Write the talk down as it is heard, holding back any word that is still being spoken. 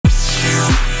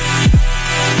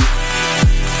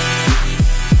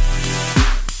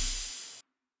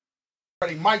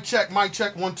everybody. Mic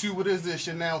check, 1, 2. What is this?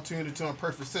 You're now tuned into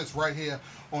Imperfect Sense right here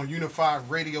on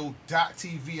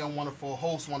UnifiedRadio.tv. I'm one of four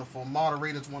hosts, one of four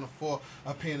moderators, one of four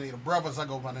opinionated brothers. I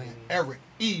go by the name Eric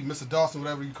E. Mr. Dawson,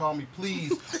 whatever you call me.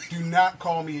 Please do not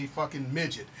call me a fucking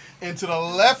midget. And to the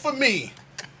left of me,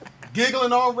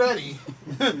 giggling already,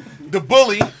 the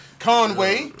bully,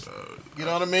 Conway. You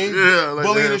know what I mean? Yeah, like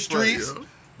bully in the funny, streets. yo.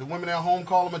 The women at home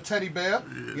call him a teddy bear.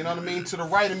 You know what I mean? To the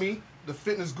right of me, the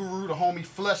fitness guru, the homie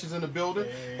Flesh is in the building.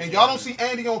 And y'all don't see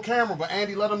Andy on camera, but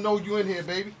Andy, let them know you in here,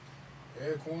 baby.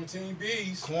 Yeah, Quarantine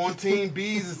Bees. Quarantine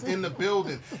Bees is in the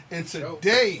building. And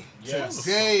today,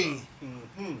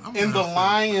 in the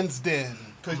Lion's Den,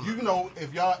 because you know,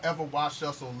 if y'all ever watched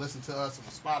us or listened to us on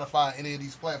Spotify, any of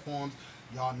these platforms,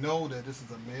 y'all know that this is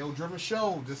a male-driven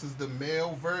show. This is the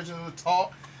male version of the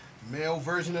talk. Male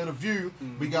version of the view.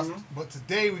 We got, but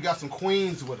today we got some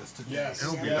queens with us today. Yes.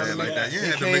 Don't be Yes. bad like that. You They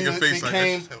had to make your face like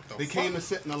that. They came to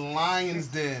sit in the Lion's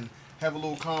Den, have a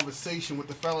little conversation with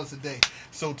the fellas today.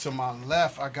 So to my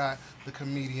left, I got the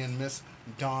comedian Miss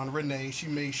Dawn Renee. She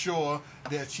made sure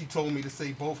that she told me to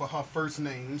say both of her first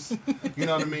names. You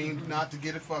know what I mean? Not to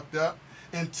get it fucked up.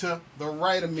 And to the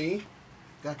right of me,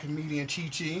 got comedian Chi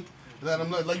Chi. Let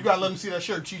them know, like you gotta let them see that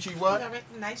shirt. Chi Chi what?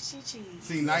 Nice Chi Chi.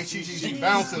 See, nice Chi Chi. She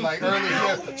bouncing like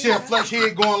earlier. She had Flesh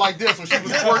head going like this when she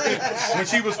was twerking. When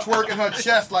she was twerking her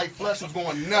chest, like Flesh was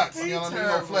going nuts. You know what I mean?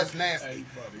 No Flesh nasty.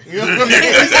 You know what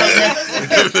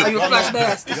I mean? You Flesh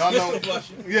nasty. Y'all know.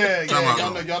 Yeah.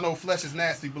 Y'all know Flesh is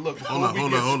nasty. But look, Hold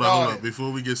on.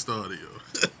 Before we get started, yo.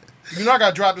 You know I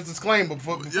gotta drop this disclaimer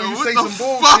before Yo, you what say the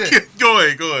some fuck bullshit. Go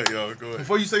ahead, yo. Go ahead.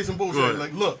 Before you say some Go bullshit, ahead.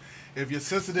 like look. If you're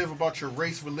sensitive about your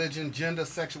race, religion, gender,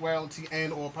 sexuality,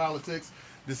 and or politics,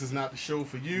 this is not the show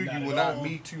for you. You will not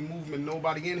Me Too movement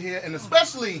nobody in here. And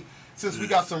especially since we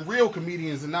got some real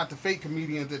comedians and not the fake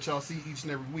comedians that y'all see each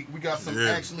and every week. We got some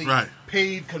actually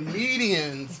paid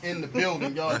comedians in the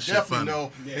building. Y'all definitely know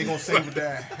they're going to say what the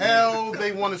hell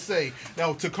they want to say.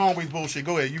 Now, to Conway's bullshit,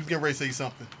 go ahead. You get ready to say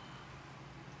something.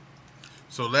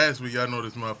 So last week, y'all know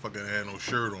this motherfucker had no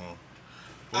shirt on.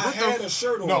 I had a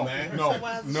shirt on, man. No. They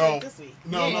had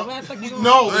to beat him.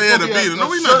 No,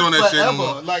 we not doing that shit no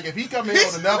more. Like, if he come in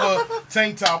with another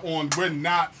tank top on, we're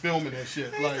not filming that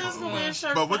shit. Like,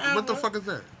 but what the fuck is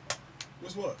that?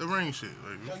 What's what? The ring shit.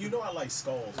 No, you know I like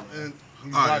skulls, man.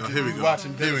 Here we go.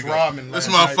 Watching Dennis Rodman. This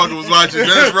motherfucker was watching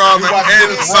Dennis Rodman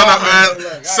and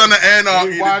Son of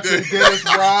Anarchy. Watching Dennis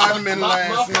Rodman My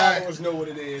last night. followers know what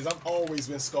it is. I've always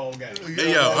been skull gang.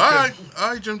 Hey, yo. All right,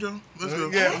 Jim Joe. Let's go.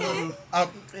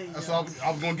 So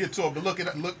I was gonna get to it, but look,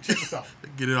 check this out.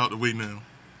 Get it out the way now.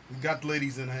 We got the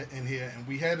ladies in here, and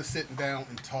we had to sit down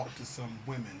and talk to some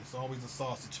women. It's always a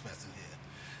sausage fest in here,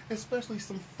 especially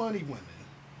some funny women.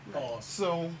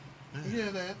 So.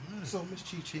 So Miss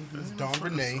Chi Chi, Miss Dawn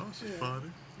Renee.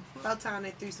 About time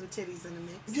they threw some titties in the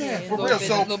mix. Yeah, for real.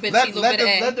 So let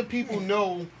the people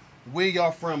know where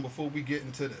y'all from before we get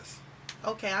into this.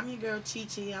 Okay, I'm your girl Chi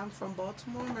Chi. I'm from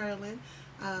Baltimore, Maryland.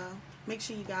 Make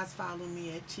sure you guys follow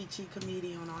me at Chi Chi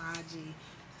Comedian on IG.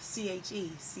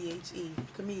 CHE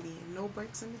comedian. No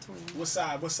breaks in between. What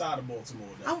side of Baltimore?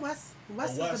 Then? I'm West.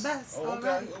 West is the best.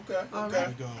 Okay.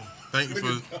 Thank you for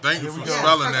Yeah,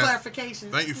 spelling for that.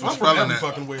 clarification. Thank you for I'm from spelling every that.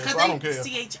 fucking way, so I don't care.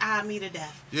 CHI me to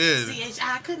death. Yeah.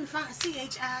 CHI couldn't find.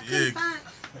 CHI couldn't find.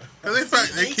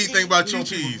 Cause they keep thinking about Chi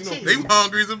Chi's. They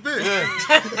hungry as a bitch.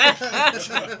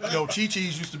 Yo, Chi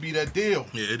Chi's used to be that deal.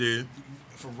 Yeah, it is.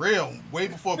 For real. Way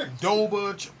before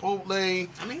Qdoba, Chipotle.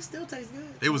 I mean, it still tastes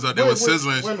good. They was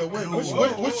sizzling. Wait a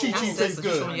minute. Which Chi Chi tastes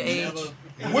good?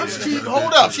 Which Chi?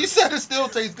 Hold up. She said it still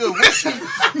tastes good. Which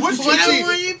Whatever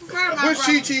one you prefer, my brother. Which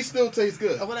Chi Chi still tastes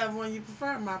good? Or whatever one you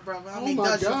prefer, my brother. I Oh mean, my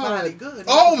does your God. body good?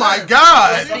 Oh my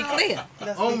God. Let's be clear.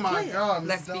 Oh my God.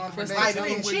 Let's be crystal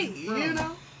Vitamin clear. G, you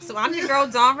know? So I'm your girl,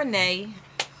 Dawn Renee,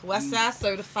 West Side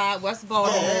certified, West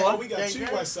Baltimore. We got two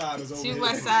West Siders over here. Two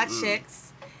West Side chicks.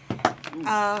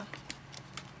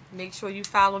 Make sure you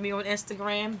follow me on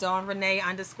Instagram, Dawn Renee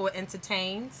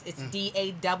 _entertains. It's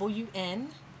DAWN,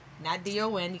 not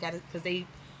DON. You got to, because they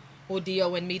will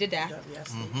DON me to death.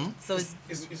 Yes, So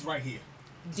It's right here.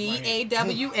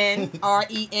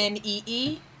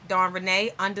 DAWNRENEE, Dawn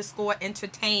Renee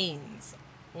 _entertains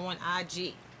on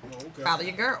IG. Okay. Follow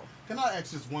your girl. Can I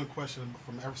ask just one question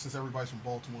since everybody's from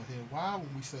Baltimore here? Why when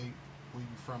we say where you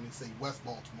from and say West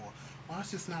Baltimore, why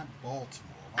it's just not Baltimore?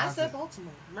 Why I is said it-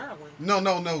 Baltimore, Maryland.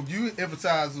 No. You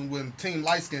emphasizing when Team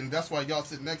Light Skin, that's why y'all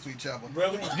sit next to each other.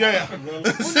 Really? Yeah. Really?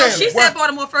 Well, no, she said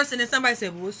Baltimore first, and then somebody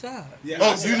said, well, what's up? Yeah,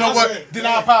 Oh, you know what? Then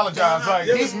I apologize. Like,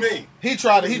 it was me. He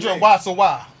tried to. Why? So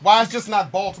why? Why it's just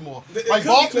not Baltimore? It Like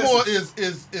could be- Baltimore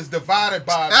is divided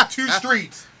by two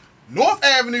streets. North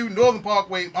Avenue, Northern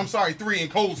Parkway. I'm sorry, 3 in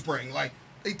Cold Spring. Like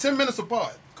they 10 minutes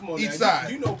apart. Come on, each now.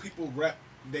 side. You know people rep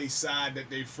they side that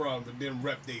they from, but then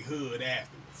rep they hood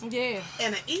afterwards. Yeah.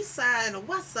 And the east side and the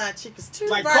west side chick is two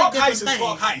Like very Park different Heights things. is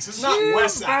Park Heights. It's not Two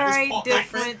West Side. very It's Park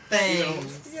different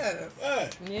Heights. things. Yeah. Yeah.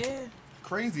 Yeah.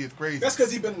 Crazy is crazy. That's because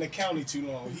he been in the county too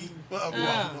long. Well,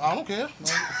 I don't care.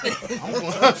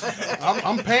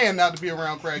 I'm paying not to be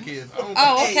around crackheads. I don't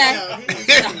Oh, care.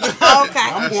 okay.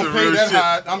 I'm That's going the to pay real that shit.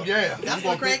 high. That's I'm where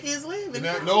gonna pay- crackheads live. in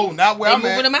No, not where They I'm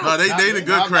moving at. them out. No, they the good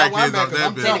Not where I'm crackheads at, out 'cause there,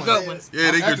 I'm bitch. telling The good you. ones. Yeah, they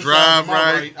I'm could exercising drive my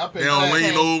right. I pay They don't tax.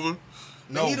 lean over.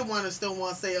 But he the one that still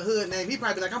want to say a hood name. He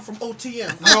probably be like, I'm from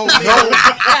OTM. No, Off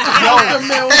the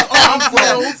mills, off the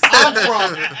mills. I'm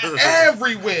from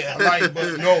everywhere. Like,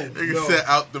 but no, They can no. set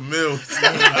out the mills.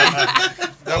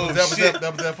 That was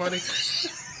that funny.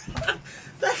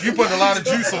 You put a lot of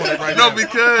juice on it right No, now.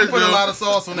 because, you put a yo, lot of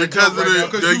sauce on that because joke of right the- now,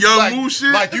 'cause the you Young like, Moo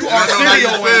shit. Like you I know how you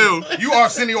Arsenio, feel. you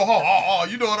Arsenio Hall.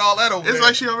 You doing all that over It's there.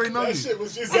 like she already know That you. shit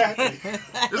was exactly.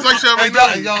 It's like she already And know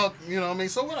y'all, you. y'all, you know what I mean?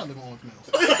 So what I live on with Mills?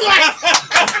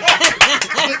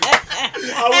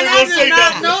 I wasn't gonna say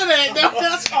that. know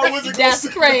that. I wasn't gonna That's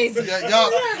say crazy. Yeah,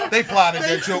 y'all, they plotted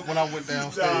that joke when I went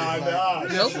downstairs. Nah, like, nah.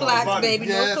 yes, No y'all plots, did. baby.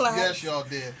 No Yes, plots. yes, y'all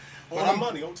did. But All I'm the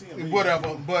money, OTM.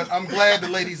 whatever. But I'm glad the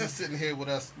ladies are sitting here with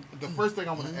us. The first thing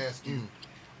I want to ask you,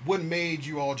 what made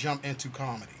you all jump into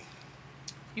comedy?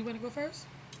 You want to go first?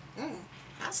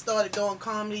 I started doing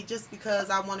comedy just because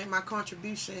I wanted my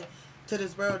contribution to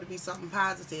this world to be something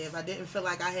positive. I didn't feel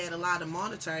like I had a lot of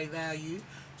monetary value,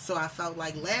 so I felt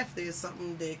like laughter is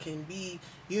something that can be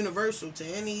universal to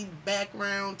any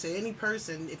background, to any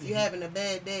person. If you're having a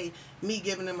bad day, me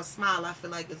giving them a smile, I feel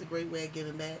like it's a great way of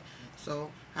giving back.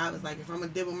 So I was like, if I'm going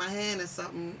to dip with my hand in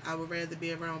something, I would rather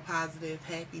be around positive,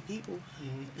 happy people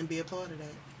and be a part of that.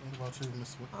 What about you,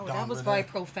 Miss Oh, Don that was Renee? very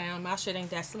profound. My shit ain't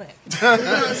that slick.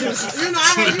 you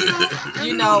know,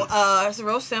 You know, it's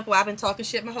real simple. I've been talking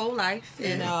shit my whole life.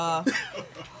 And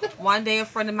one day a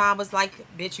friend of mine was like,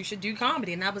 bitch, you should do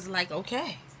comedy. And I was like,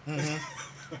 okay.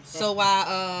 So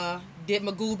I did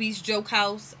Magooby's Joke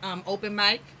House open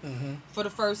mic for the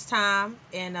first time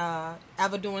and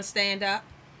ever doing stand-up.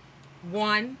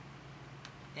 Won.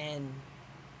 And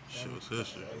Shit was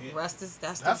history. the rest is,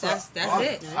 that's That's it.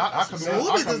 I commend.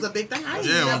 movies is a big thing. I ain't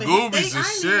Yeah, never Magooby's hit is they, I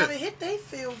ain't shit. never hit they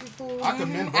field before. I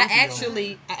commend both I of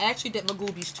y'all. actually did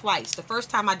Magooby's twice. The first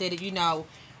time I did it, you know,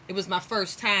 it was my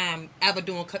first time ever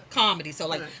doing comedy. So,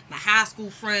 like, Right. my high school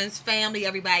friends, family,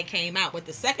 everybody came out. But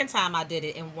the second time I did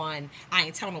it and won, I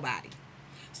ain't tell nobody.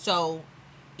 So,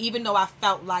 even though I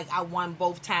felt like I won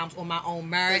both times on my own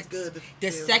merits, good to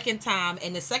the feel. second time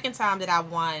that I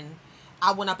won,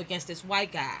 I went up against this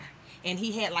white guy. And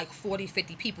he had like 40,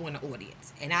 50 people in the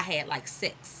audience. And I had like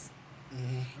 6.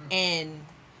 And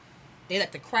they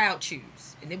let the crowd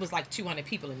choose. And it was like 200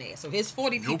 people in there. So his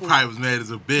 40 Your people. probably was mad as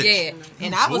a bitch. Yeah. You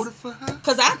And I was. voted for her?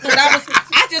 Because I thought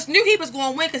I just knew he was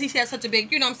going to win because he had such a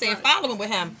big, you know what I'm saying, following with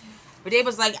him. But they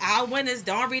was like, I'll win this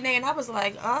Don Renee. And I was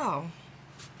like, oh.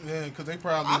 Yeah, because they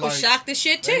probably I was like, shocked as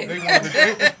shit too. They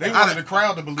wanted the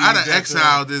crowd to believe I done that,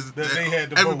 exiled this- that they had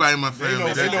the everybody vote. in my family They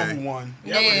know that day. who won.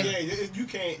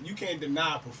 Yeah. You can't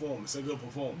deny a performance, a good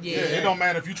performance. Yeah. Yeah, it don't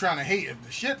matter if you trying to hate. If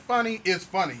the shit funny, it's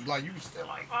funny. Like you still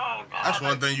like, oh god. That's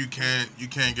one thing you can't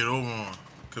get over on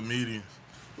comedians.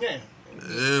 Yeah.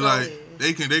 They're like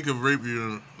they can rape you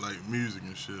in like music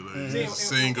and shit, like See,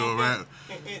 sing or rap.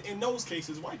 In those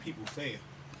cases, white people fail.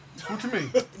 What you mean?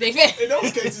 In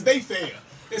those cases, they fail.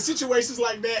 In situations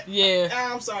like that, Yeah.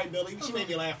 I'm sorry, Billy. She made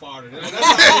me laugh harder. That's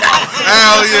how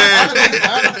Hell yeah!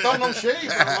 I don't throw no shade,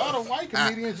 but a lot of white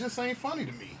comedians just ain't funny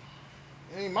to me.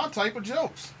 It ain't my type of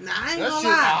jokes. Nah, I ain't That gonna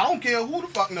shit, I lie. don't care who the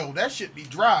fuck. No, that shit be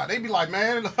dry. They be like,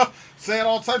 man, saying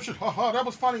all type of shit. Ha, that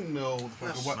was funny. No, the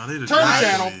fuck what? Nah, they the Turn the guys,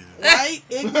 channel. yeah. White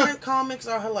ignorant comics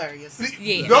are hilarious.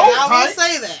 Yeah. No, And I will type.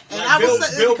 say that. And Like I will Bill,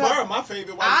 say Bill because Burr, my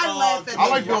favorite white. I laugh at I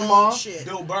like the Bill wrong Maher. shit.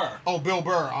 Bill Burr. Oh, Bill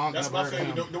Burr. That's never my heard of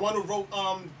favorite. him. The one who wrote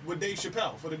for Dave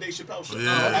Chappelle show.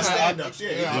 Yeah. That's stand-ups.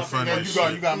 Yeah, Yeah, He funny as you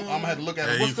shit. got. I'm gonna have to look at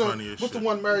Yeah, it. he What's the funny as What's the shit.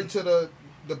 one married to the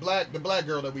black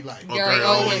girl that we like? Oh, Gary Gary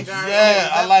Owens. Owens. Yeah,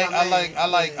 I That's like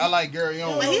my Gary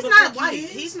Owens. But he's the not fuck he white. is?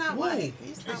 He's not white.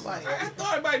 He's not white. I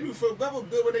thought everybody knew for Bill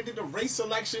when they did the race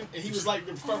selection, and he was like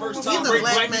the first He's time a black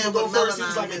black man people go with first. He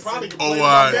was melanin like, they probably could Oh, play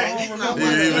why? like that. He's not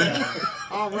Yeah, white.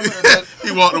 I don't remember that.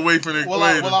 He walked away from the Well,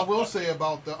 equator. I will say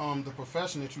about the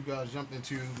profession that you guys jumped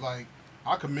into, like,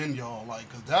 I commend y'all, like,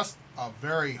 because that's a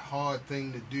very hard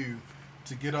thing to do,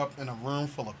 to get up in a room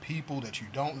full of people that you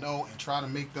don't know and try to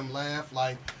make them laugh.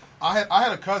 Like, I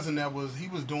had a cousin that was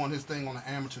doing his thing on the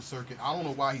amateur circuit. I don't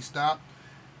know why he stopped.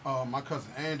 My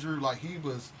cousin Andrew, like, he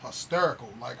was hysterical.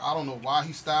 Like, I don't know why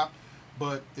he stopped,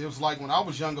 But it was like when I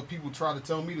was younger, people try to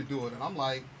tell me to do it, and I'm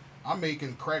like, I'm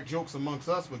making crack jokes amongst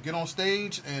us, but get on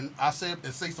stage and I say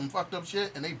some fucked up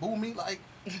shit, and they boo me like,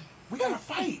 we gotta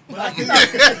fight. Like, we gotta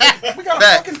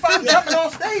fucking fight jumping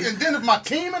on stage, and then if my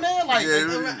team in there, like,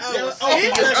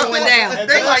 it's going down.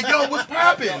 They like, yo, what's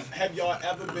popping? Have y'all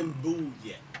ever been booed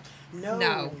yet?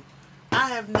 No. I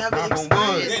have never Knock on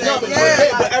experienced wood.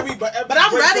 that. But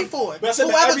I'm ready for it. But I said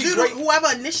that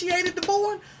Whoever initiated the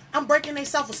booing, I'm breaking their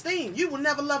self-esteem. You will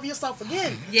never love yourself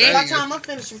again. Yeah. By the time I'm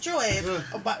finished with your ass.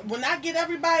 But when I get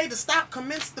everybody to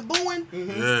commence the booing,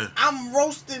 I'm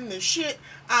roasting the shit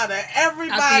out of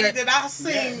everybody that I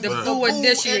seen the with boo boo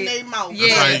initiate. in their mouth. Yeah.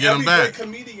 That's how you get them back. Every great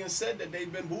comedian said that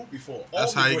they've been booed before.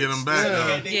 That's how you get them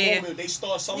back. They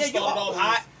started off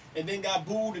hot and then got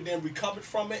booed and then recovered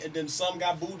from it, and then some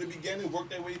got booed at the beginning, worked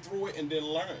their way through it, and then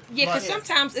learned. Yeah, because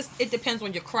sometimes it depends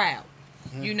on your crowd.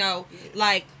 You know,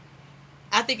 like,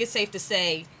 I think it's safe to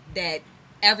say that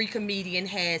every comedian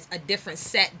has a different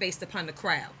set based upon the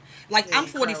crowd. Like, I'm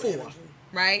 44,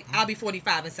 right? I'll be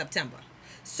 45 in September.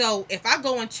 So if I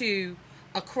go into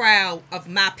a crowd of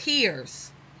my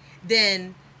peers,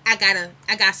 then I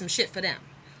got some shit for them.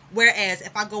 Whereas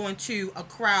if I go into a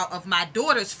crowd of my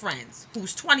daughter's friends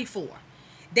who's 24,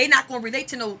 they not gonna relate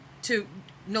to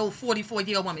no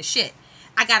 44-year-old woman shit.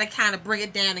 I gotta kind of bring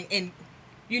it down and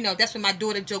you know, that's when my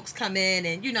daughter jokes come in,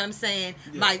 and you know what I'm saying,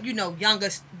 my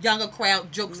younger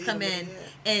crowd jokes come in,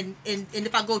 and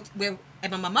if I go where at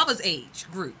my mother's age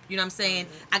group, you know what I'm saying,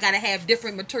 I gotta have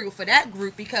different material for that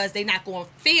group because they not gonna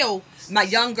feel my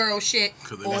young girl shit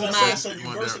or my so you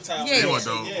versatile.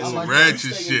 Some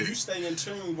ratchet shit. You stay in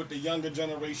tune with the younger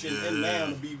generation and now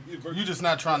to be. You just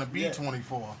not trying to be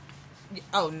 24.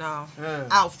 Oh no, Yeah.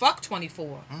 I'll fuck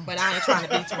 24, but I ain't trying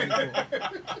to be 24.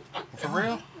 For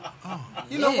real?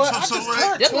 You know what? I just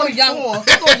turned This little 24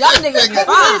 young nigga be years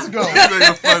fine. ago.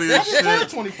 Nigga funny I as just turned shit.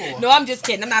 24. No, I'm just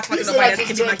kidding. I'm not fucking said nobody I that's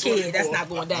just gonna be my turned kid. That's 24. not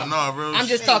going down. No, bro. I'm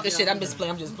just talking shit. I'm just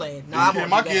playing. No, I won't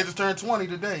My do kid that. just turned 20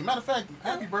 today. Matter of fact,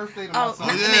 happy birthday to my Oh, son.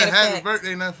 my- Yeah, Matter of happy fact.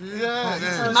 birthday, nephew. Yeah, he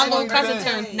turned My little 20 cousin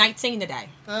today. turned 19 today.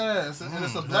 Yeah, and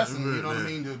it's a blessing, you know what I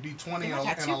mean, to be 20 Yeah, I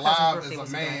got and two alive cousins' as a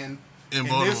birthdays man In in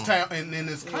Baltimore. this town and in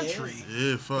this country.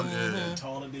 Yeah, fuck yeah.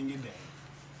 Taller than your dad.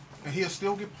 And he'll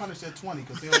still get punished at 20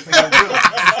 because he don't pay no bills.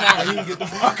 And he can get the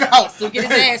fuck out. Still get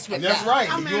his ass whipped That's out. right.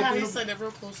 I The mean, how you European- say that real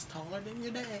close, taller than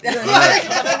your dad.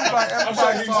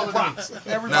 Everybody's taller than us.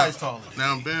 Everybody's taller.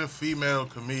 Now, being female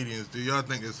comedians, do y'all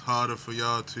think it's harder for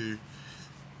y'all to,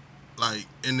 like,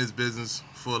 in this business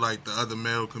for, like, the other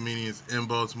male comedians in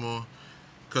Baltimore?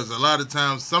 Because a lot of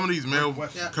times, some of these male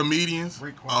comedians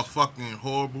Great question. are fucking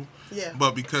horrible. Yeah.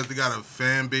 But because they got a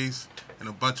fan base and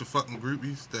a bunch of fucking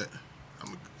groupies that,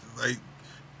 like,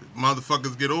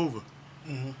 motherfuckers get over.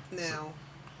 Now,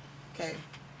 okay.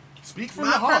 Speak from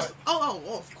the heart.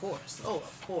 Of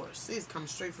course. These come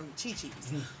straight from the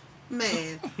Chi-Chis.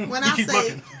 Man, when I Keep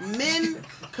say looking. men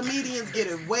comedians get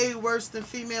it way worse than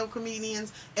female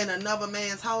comedians in another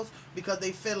man's house because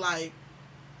they feel like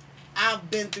I've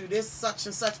been through this such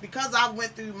and such, because I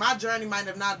went through my journey might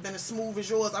have not been as smooth as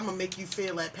yours. I'm gonna make you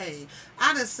feel that pain.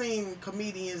 I done seen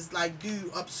comedians like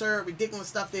do absurd, ridiculous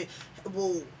stuff that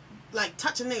will like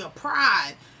touch a nigga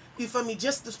pride. You feel me?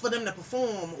 Just for them to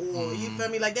perform, or you feel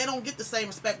me? Like they don't get the same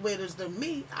respect with as than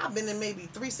me. I've been in maybe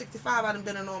 365. I done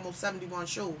been in almost 71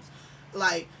 shows.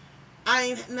 Like I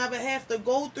ain't never have to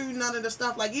go through none of the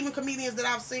stuff. Like even comedians that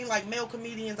I've seen, like male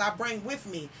comedians I bring with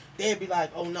me, they'd be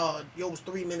like, "Oh no, yo was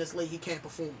 3 minutes late. He can't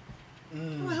perform."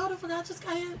 I'm like, "How the fuck I just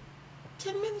got here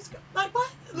 10 minutes ago?" Like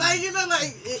what? Like you know,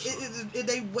 like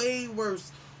they way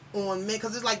worse on men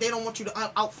because it's like they don't want you to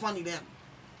out funny them.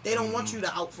 They don't want you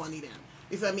to out funny them.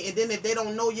 You feel me? And then if they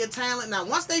don't know your talent, now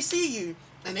once they see you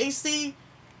and they see,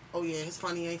 oh yeah, his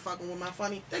funny ain't fucking with my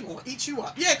funny, they gonna eat you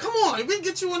up. Yeah, come on, we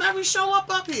get you on every show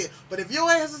up here. But if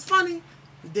your ass is funny,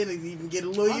 then it even get a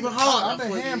little even harder. I've been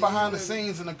for hearing you. behind the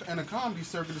scenes in the comedy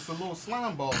circuit. It's a little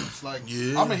slime balls. Like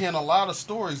Yeah. I've been hearing a lot of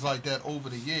stories like that over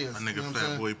the years. My You know nigga what I'm Fat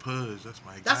saying? Boy Pudge, that's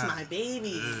my guy. That's my baby.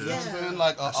 You know what I'm Yeah. saying?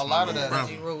 Like a my lot of little that.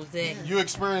 brother. Rose. You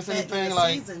experience Fat anything in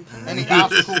like season. any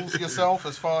obstacles yourself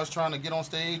as far as trying to get on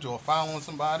stage or following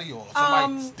somebody or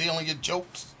somebody stealing your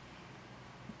jokes?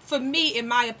 For me, in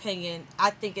my opinion,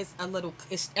 I think it's a little.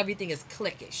 Everything is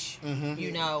cliquish.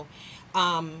 You know,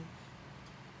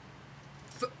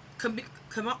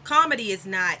 comedy is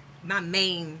not my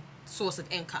main source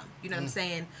of income. You know what I'm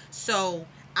saying? So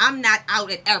I'm not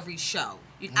out at every show.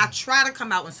 I try to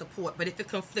come out and support, but if it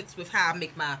conflicts with how I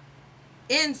make my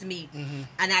ends meet, and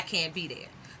I can't be there.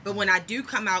 But when I do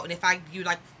come out, and if I do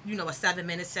like, you know, a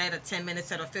 7-minute set, a 10-minute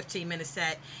set, or 15-minute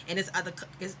set, and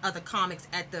there's other comics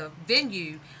at the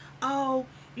venue, oh,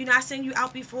 I seen you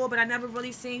out before, but I never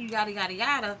really seen you, yada, yada,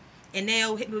 yada. And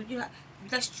they'll hit me,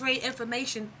 that's straight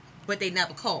information, but they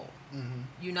never call.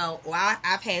 Or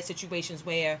I've had situations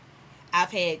where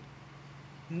I've had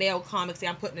male comics say,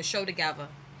 I'm putting a show together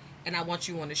and I want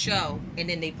you on the show, and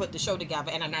then they put the show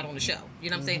together and I'm not on the show.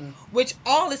 You know what I'm saying? Which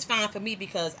all is fine for me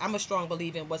because I'm a strong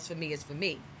believer in what's for me is for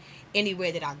me,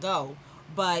 anywhere that I go.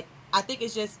 But I think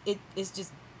it's just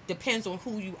depends on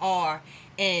who you are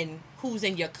and who's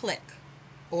in your clique,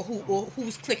 or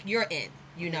whose clique you're in.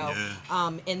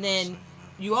 And then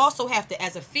you also have to,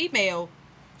 as a female,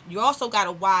 you also got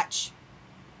to watch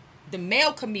the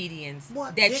male comedians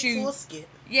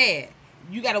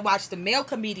you got to watch the male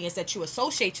comedians that you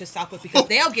associate yourself with because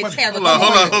they'll get terrible.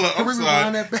 Hold on. Can we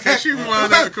rewind that back? Can she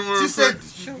rewind that? She said,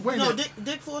 wait no,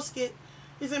 Dick Foreskin.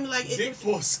 You feel me? Like Dick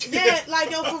Foreskin. Yeah,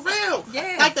 like yo, for real.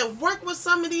 Yeah. Like to work with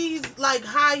some of these like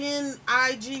high-end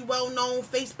IG, well-known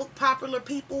Facebook popular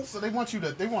people. So they want to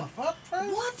fuck first?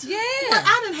 What? Yeah. What?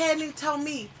 I done had niggas tell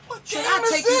me, should I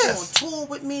take you on tour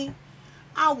with me?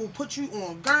 I will put you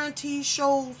on guaranteed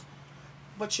shows,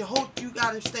 but you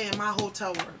gotta stay in my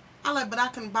hotel room. I like, but I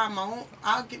can buy my own.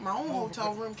 I'll get my own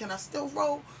hotel room. Can I still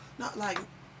roll? Not like,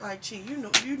 Chi, you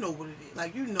know what it is.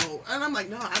 Like, and I'm like,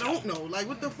 no, I don't know. Like,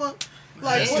 what the fuck?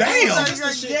 Like, damn. That's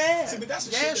the shit. Yeah. See, but that's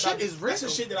the shit shit is real. That's the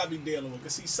shit that I be dealing with.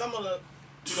 Cause see, some of the,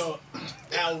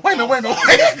 Wait a minute. Y'all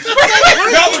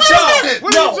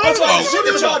I'm sorry. Shit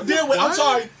that y'all deal with. I'm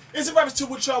sorry. It's in reference to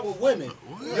what y'all with women.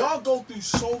 Y'all go through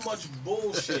so much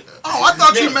bullshit. Oh, I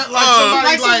thought you meant like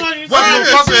somebody wasn't gonna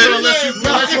fuck with you unless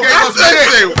you gave us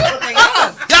dick.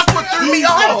 That's what threw me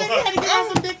off. You had to give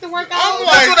us some dick to work out. I'm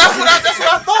like, that's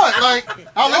what I thought. Like,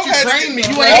 I'll let you train me.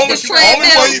 You ain't this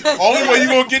treadmill. Only way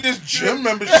you gonna get this gym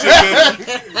membership is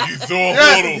you throw a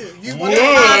little wood.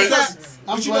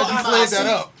 I'm glad you cleared that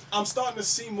up. I'm starting to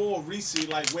see more recently,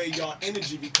 like where y'all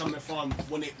energy be coming from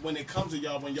when it comes to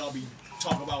y'all when y'all be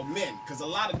talking about men, because a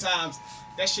lot of times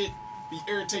that shit be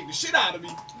irritating the shit out of me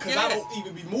because I don't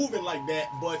even be moving like that.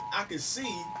 But I can see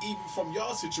even from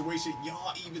y'all situation,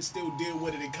 y'all even still deal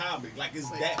with it in comedy. Like it's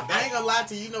that bad. I ain't gonna lie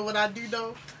to you. You know what I do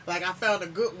though? Like I found a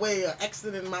good way of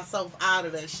exiting myself out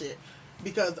of that shit.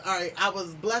 Because, alright, I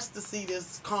was blessed to see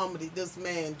this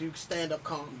man do stand-up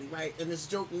comedy, right? And this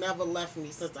joke never left me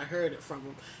since I heard it from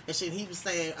him. And shit, he was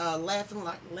saying, Laughing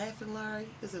Larry?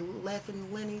 Is it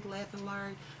Laughing Lenny? Laughing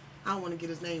Larry? I don't want to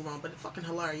get his name wrong, but a fucking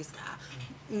hilarious guy.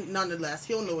 Nonetheless,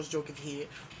 he'll know his joke if he hear it.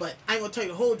 But I ain't gonna tell you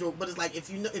the whole joke, but it's like, if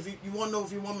you want to know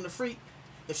if your woman a freak,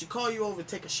 if she call you over to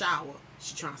take a shower,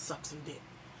 she trying to suck some dick.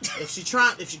 If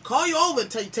she call you over and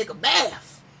tell you take a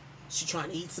bath, she trying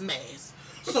to eat some ass.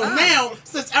 So now,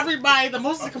 since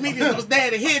most of the comedians was there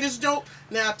to hear this joke,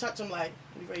 now I touch them like,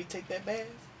 you ready to take that bath?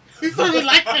 You feel me?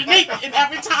 Like, and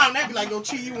every time, they be like, yo,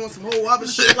 Chi, you want some whole other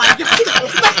shit? Like,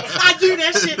 I do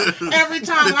that shit every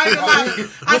time.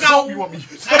 I got, you want me to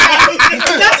use?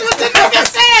 That's what the nigga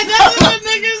said. That's what the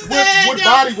nigga said. What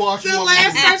body wash you the want me to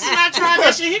last use? person I tried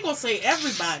that shit, he gonna say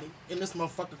everybody. And this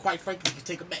motherfucker, quite frankly, can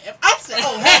take a bath. I said,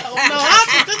 oh, hell no. I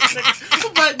said, this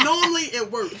nigga. But normally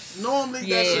it works. Normally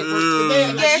that shit works.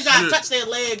 Then, like, you gotta touch their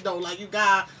leg, though. Like, you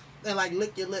gotta, and like,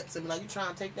 lick your lips and be like, you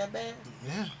trying to take that bath?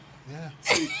 Yeah.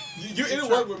 See, it'll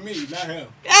work with me, not him.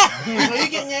 So you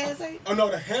getting your ass ate? Oh, no,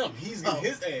 the him. He's getting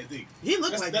his ass ate. He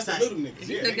look like that's the type. little niggas.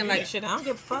 He Yeah, looking they like do shit. I don't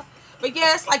give a fuck. But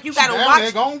yeah, it's like you gotta Down watch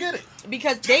there, go and get it.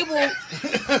 because they will.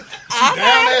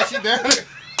 She down there.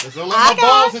 Just don't let my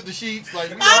balls hit the sheets. Like,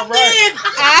 you all right.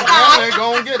 Down there,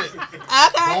 go and get it.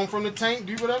 Okay. Going from the tank,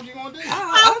 do whatever you gonna do.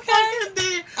 Oh, okay.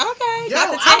 Okay. Yo,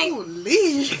 Not the I tank. will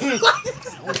leave.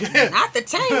 Not the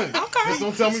tank. Okay. Just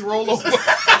don't tell me roll over.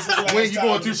 When you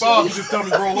going too far, you just tell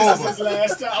me roll over. This is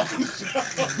last time.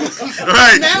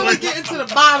 Right. Now we getting to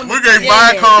the bottom. We gonna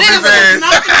buy comp his ass.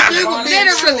 Nothing to do with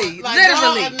Literally. Like,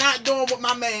 Literally. y'all are not doing what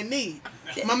my man need.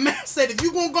 My man said, if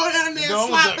you gonna go down there and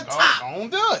slap the top, Don't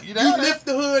do it. you down there. lift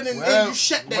the hood and you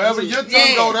shut that Wherever hood. your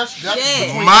tongue go, that's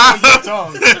between My your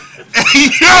tongue. Hey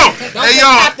Don't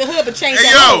just tap the hood, but change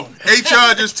Hey that yo,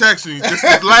 HR just texted me. This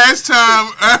is the last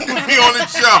time I'm gonna be on the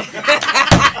show.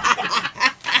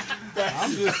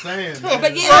 I'm just saying.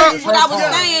 But yeah,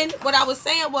 what I was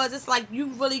saying was, it's like you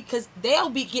really, because they'll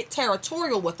get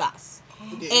territorial with us.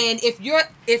 And if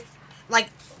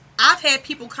I've had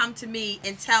people come to me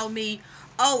and tell me,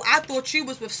 oh, I thought you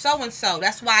was with so-and-so.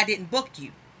 That's why I didn't book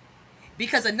you.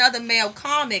 Because another male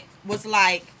comic was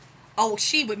like, oh,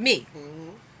 she with me.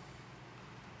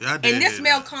 Yeah, I did And this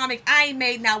male comic, I ain't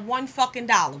made not $1 fucking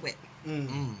with.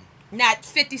 Not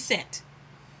 50 cents.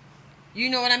 You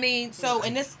know what I mean? So,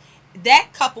 and that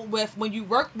coupled with when you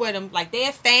work with them, like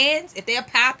their fans, if they're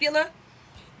popular,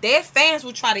 their fans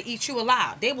will try to eat you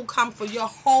alive. They will come for your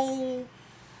whole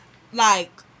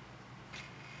like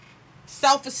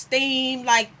self-esteem,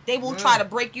 like they will try to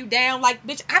break you down. Like,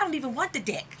 bitch, I don't even want the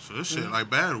dick. So this shit like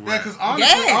battle Yeah, rap. because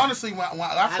honestly, when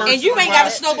I first And you ain't when got I-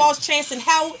 a snowball's chance in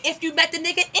hell if you met the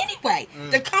nigga anyway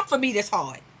to come for me this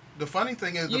hard. The funny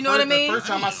thing is, You know what I mean? the first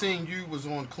time I seen you was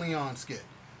on Cleon skit.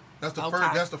 That's the Okay.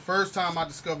 first. That's the first time I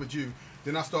discovered you.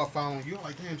 Then I started following you. I'm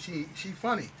like, damn, she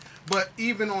funny. But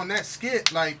even on that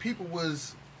skit, like people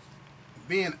was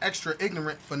being extra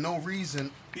ignorant for no reason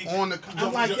on the.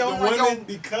 I'm like, yo, the like, yo, women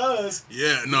because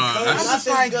Yeah, no, Because- that's, I'm just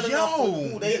like, good enough for yo.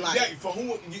 who they like. yeah, for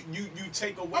who you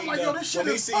take away I'm like, yo, this shit when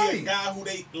they is see funny. a guy who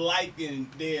they like and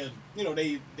they're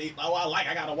they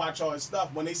I gotta watch all his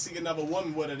stuff. When they see another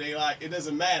woman with her, they like it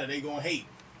doesn't matter. They gonna hate.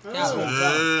 That's what I'm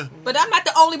talking. yeah. But I'm not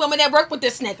the only woman that worked with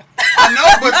this nigga.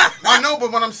 I know,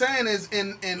 but what I'm saying is,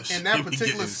 in that She be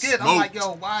particular getting skit, I'm like, smoked.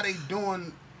 yo, why they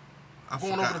doing I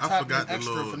going over the forgot, I top forgot and the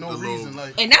extra little, for no the little, reason?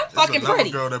 Like, And I'm there's fucking another pretty.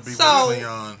 girl that be So with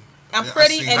Leon. I'm Yeah, I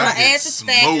pretty seen and her my get ass is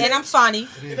fat smoked. and I'm funny.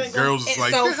 Girls is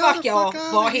like, So "Get her fuck the y'all,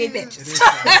 fuck bald outta head here." bitches.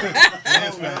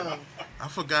 I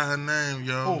forgot her name,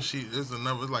 yo. Who? She is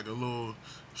another, it's like a little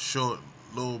short,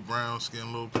 little brown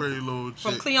skin, little pretty little chick.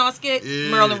 From Cleon skit,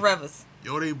 Yeah. Marilyn Rivers.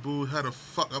 Yo, they booed her the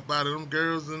fuck up out of them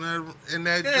girls in that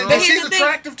yeah, joint. but here's she's the thing.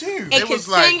 attractive too. And They can was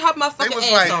like- sing her they motherfucking was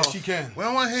ass like- off. She can.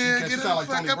 Well, I here, She get sound her like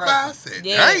the fuck Toni up Braxton. out. I said,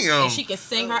 Yeah, damn. and she can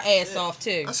sing her ass off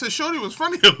too. I said, Shorty was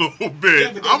funny a little bit.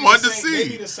 Yeah, but I wanted to They be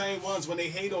see. the same ones when they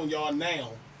hate on y'all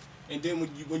now. And then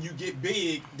when you get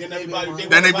big, then everybody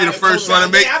Then they be the first one to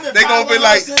make. They gonna be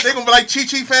like Chi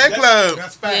Chi fan club,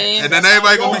 That's facts. Yeah. and then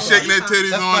everybody gonna be That's shaking their titties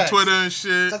That's on facts. Twitter and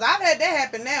shit. Cause I've had that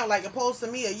happen now, like opposed to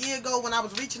me a year ago when I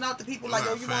was reaching out to people like,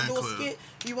 yo, Right, you want to do a fan club. skit?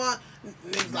 You want?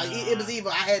 It was like it was either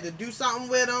I had to do something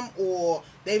with them or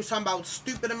they was talking about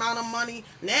stupid amount of money.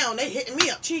 Now they hitting me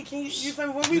up, Chi, can you feel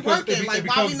me? When we Because working, it like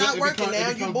why becomes- we not it working become- now? it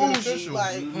You become bougie, beneficial.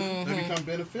 like. They become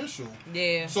beneficial.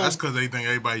 Yeah. So That's because they think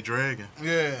everybody dragging.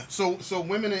 yeah. So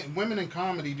women in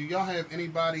comedy. Do y'all have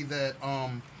anybody that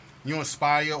you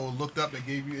inspire or looked up that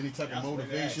gave you any type of That's what it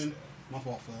motivation? is. My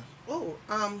fault, Flash. Oh,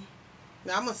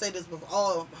 now I'm gonna say this with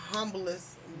all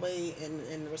humblest way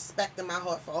and respect in my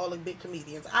heart for all the big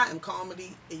comedians. I am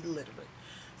comedy illiterate,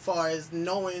 far as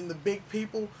knowing the big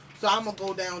people. So I'm gonna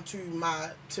go down to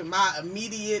my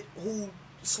immediate who.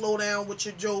 Slow down with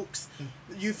your jokes.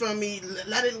 You feel me?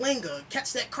 Let it linger.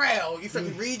 Catch that crowd. You feel me?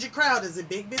 Read your crowd. Is it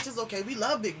big bitches? Okay, we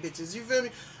love big bitches. You feel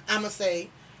me? I'ma say,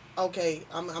 okay,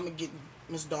 I'm gonna get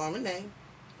Miss Dawn Renee,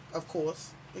 of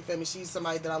course. You feel me? She's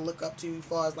somebody that I look up to as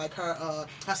far as like her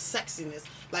sexiness.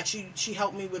 Like she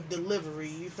helped me with delivery.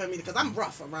 You feel me? Because I'm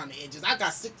rough around the edges. I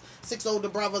got six older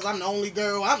brothers. I'm the only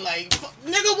girl. I'm like,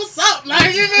 nigga, what's up?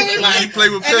 Like, you feel me? Like, She play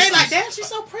with and they pistols. like, damn, she's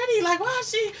so pretty. Like, why is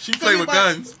she? She Feel play me? with But-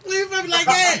 guns. You feel me? Like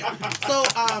that. So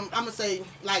I'm gonna say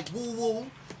like Woo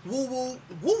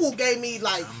Woo gave me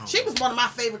like she was one of my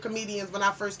favorite comedians when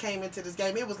I first came into this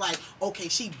game. It was like, okay,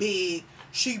 she big,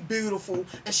 she beautiful,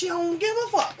 and she don't give a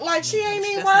fuck. Like she ain't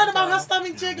even That's worried not about her bad.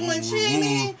 stomach jiggling. She Woo, ain't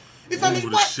woo, even. You feel me? woo,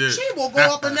 the What? shit. She will go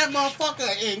up in that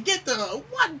motherfucker and get the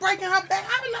what breaking her back.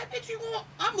 I be like, bitch, you want?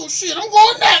 I'm gonna shit. I'm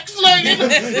going next.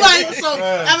 Like so.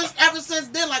 Ever since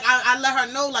then, like I let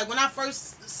her know. Like when I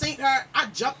first seen her, I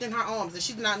jumped in her arms, and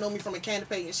she did not know me from a can of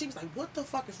paint. And she was like, "What the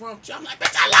fuck is wrong with you?" I'm like,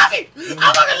 "Bitch, I love you.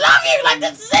 I fucking love you. Like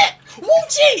this is it. Woo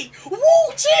Chi.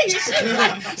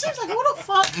 She was like, "What the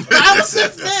fuck?" But ever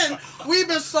since then, we've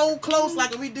been so close.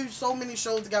 Like we do so many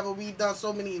shows together. We've done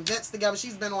so many events together.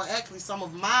 She's been on actually some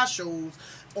of my shows,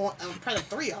 on probably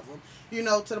 3 of them. You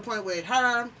know, to the point where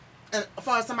her and as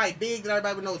far as somebody big that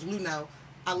everybody would know is Lou.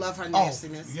 I love her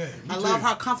nastiness. yeah, me I too. love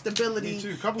her comfortability. Me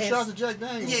too. Couple and- shots of Jack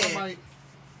Daniels. Yeah. I'm like,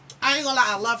 I ain't gonna lie,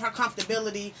 I love her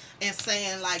comfortability and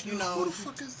saying like, you Who know, the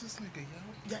fuck is this nigga, yo?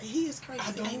 yeah, he is crazy.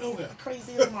 I don't Ain't know he? him.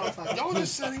 Crazy as a motherfucker. Y'all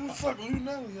just said he was fucking you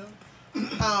know, yo.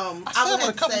 I I said would with a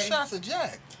have to couple say, shots of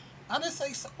Jack. I didn't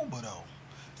say sober though.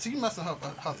 so you messing her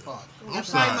thought. I'm and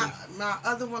sorry. probably my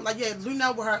other one, like yeah,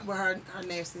 Luna with her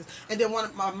nastiness, and then one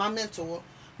of my mentor,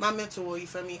 you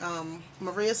feel me?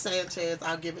 Maria Sanchez,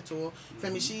 I'll give it to her.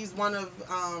 Feel me? She's one of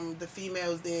the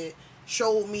females that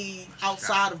showed me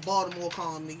outside of Baltimore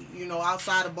comedy,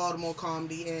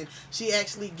 and she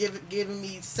actually given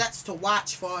me sets to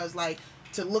watch, far as like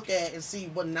to look at and see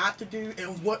what not to do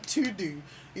and what to do.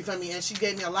 You feel me? And she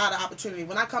gave me a lot of opportunity.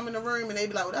 When I come in the room and they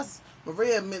be like, well, that's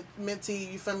Maria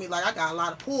mentee, you feel me? Like, I got a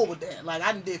lot of pull with that. Like,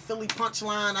 I done did Philly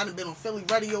Punchline. I done been on Philly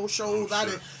radio shows. I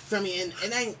done, feel me? And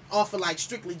it ain't off of, like,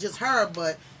 strictly just her,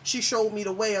 but she showed me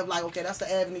the way of, like, okay, that's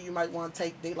the avenue you might want to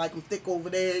take. They like them thick over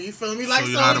there. You feel me? Like, Show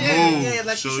you so, how to yeah, move. yeah.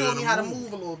 Like, she Show you showed how me to how to move.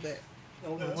 move a little bit.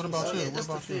 What about So, yeah, you? What that's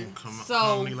the about you? thing. So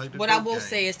Comedy like the what I dope will game.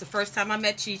 say is the first time I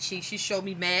met Chi Chi, she showed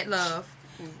me mad love.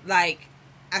 Like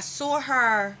I saw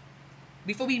her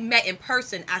before we met in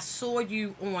person, I saw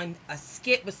you on a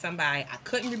skit with somebody. I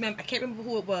can't remember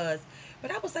who it was,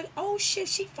 but I was like, oh shit,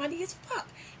 she funny as fuck.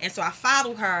 And so I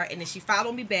followed her, and then she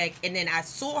followed me back, and then I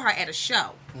saw her at a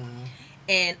show.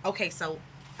 And okay, so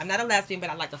I'm not a lesbian, but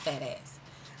I like a fat ass.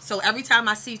 So every time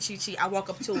I see Chi, I walk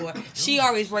up to her. She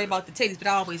always worry about the titties, but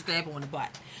I always grab her on the butt.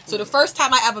 So the first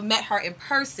time I ever met her in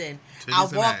person, I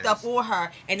walked up on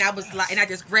her, and I was like, and I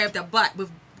just grabbed her butt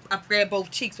I grabbed both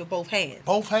cheeks with both hands.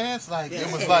 Both hands? Like, it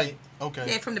was like, okay.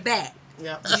 Yeah, from the back.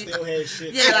 Yeah. Still had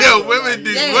shit. Yeah, like, Yo, women can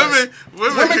get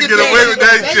that away with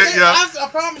that They shit, did. y'all. I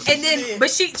promise you. And then, did. but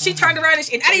she turned around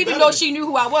and I didn't even know she knew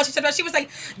who I was. She turned around, she was like,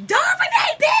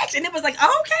 "Dominate, bitch!" And it was like,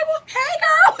 "Oh, okay, well,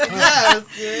 hey, girl."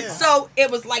 Yes, yeah. So it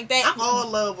was like that. I'm all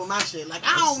in love with my shit. Like,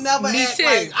 I don't never Me act too.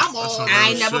 like I'm all some in I love.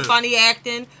 ain't never shit. funny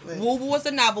acting. Right. Woo Woo was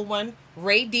another one.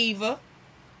 Ray Diva.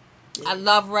 I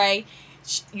love Ray.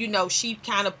 She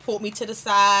kind of pulled me to the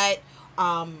side.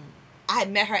 I had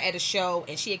met her at a show,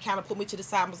 and she had kind of put me to the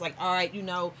side and was like, all right,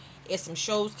 it's some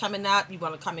shows coming up. You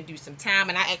want to come and do some time?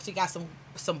 And I actually got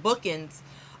some bookings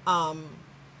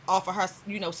off of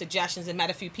her, suggestions, and met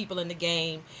a few people in the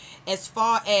game. As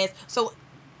far as, so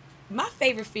my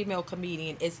favorite female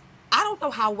comedian is, I don't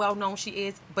know how well known she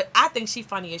is, but I think she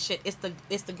funny as shit. It's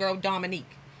the girl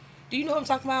Dominique. Do you know what I'm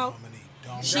talking about?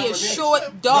 Dominique. She is Dominique.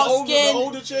 short, dark The skin.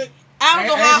 older chick. I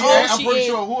don't know how old I'm she pretty is.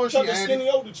 sure. Who is she, Chuck the Andy? skinny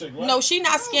older chick, right? No, she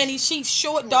not skinny. She's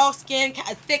short, dark skin,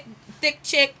 thick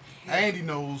chick. Andy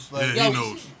knows. Like, Yeah, he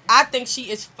knows. I think she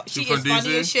is She funny from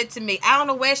DC? as shit to me. I don't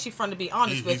know where she's from, to be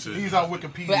honest He with said- you. he's on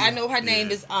Wikipedia. But I know her name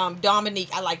Yeah. is Dominique.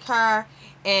 I like her,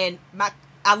 and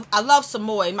I love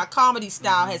Samoa. My comedy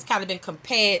style has kind of been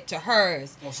compared to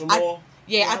hers. Oh, Samoa?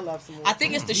 Yeah, I love Samoa. I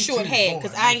think it's the Me short too. hair, Boy,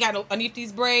 because I ain't got no underneath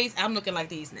these braids. I'm looking like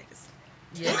these niggas.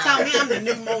 They tell me I'm the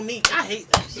new Monique. I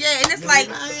hate that shit. Yeah, and it's like,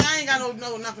 I ain't got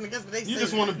no nothing against, but they You say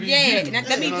just that. want to be yeah, you. and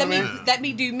let me You know let me what I mean? let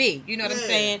me do me. You know what I'm Yeah.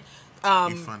 saying?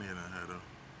 You funnier than her, though.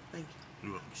 Thank you.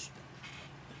 You up.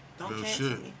 Don't Real cancel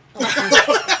shit. me.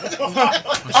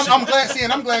 I'm glad. See,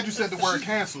 and I'm glad you said the word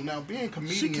cancel. Now, being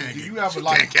comedian, can't do get- you ever she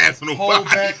like can't cancel hold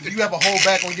nobody. back? Do you ever hold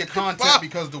back on your content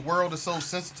because the world is so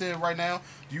sensitive right now?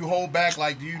 Do you hold back?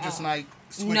 Like, do you just like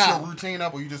switch No. your routine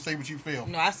up, or you just say what you feel?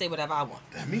 No, I say whatever I want.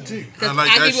 Me too. Because I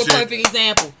like I that give you a shit. perfect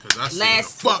example. 'Cause I say the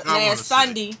fuck I wanna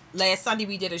say. Last Sunday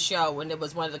we did a show, and there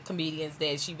was one of the comedians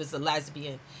there. She was a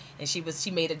lesbian, and she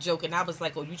made a joke, and I was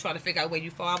like, "Oh, you trying to figure out where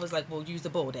you fall?" I was like, "Well, use the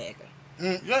bull dagger."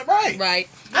 Yeah, right. Right.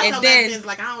 I And tell then lesbians,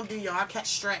 like, I don't do y'all. I catch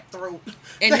strap throat.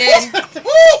 and then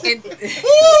and,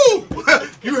 Woo!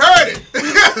 You heard it.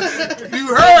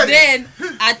 You heard it. then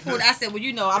I said,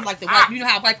 well, I'm like the white, you know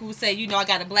how white people say, I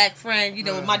got a black friend,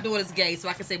 my daughter's gay, so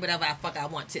I can say whatever I fuck I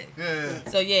want to. Yeah.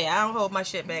 So yeah, I don't hold my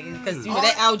shit back because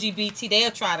that LGBT, they'll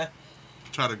try to.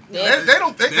 Try to. They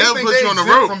don't. They They'll think put they you on the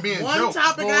exempt rope. from being One joked.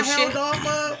 topic I held Bullshit.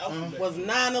 off of was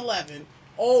 9/11.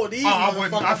 Oh, these I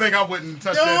motherfuckers. think I wouldn't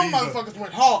touch Them that either. motherfuckers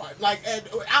went hard. Like,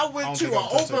 I went don't to think an I'll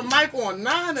touch open that. mic on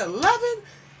 9/11.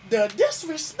 The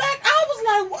disrespect, I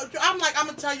was like, what? I'm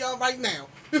gonna tell y'all right now.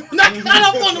 Like,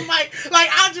 I don't want to like,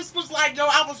 I just was like, yo,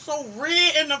 I was so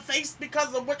red in the face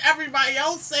because of what everybody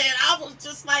else said. I was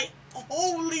just like,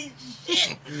 holy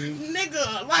shit,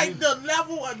 nigga. Like, the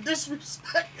level of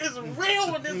disrespect is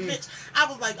real in this bitch. I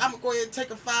was like, I'm gonna go ahead and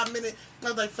take a 5-minute, I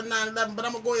was like, for 9/11, but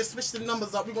I'm gonna go ahead and switch the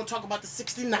numbers up. We're gonna talk about the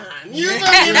 69. You know what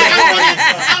I mean?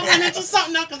 Like, I went into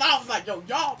something else because I was like, yo,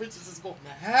 y'all bitches is going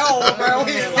to hell around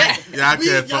here. Like, Yeah, I we,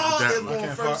 can't y'all fuck with is that. going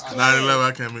can't first fuck- class. 9/11,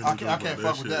 I can't make I no can't- joke I about can't that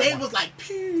fuck with shit. that. They was like,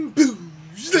 pew, boo.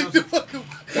 Like, the fucking,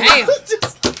 Damn.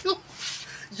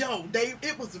 yo,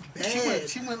 it was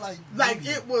She bad. went like. Like,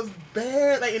 it was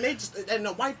bad. Like, and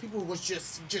the white people was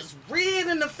just red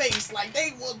in the face. Like,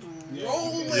 they was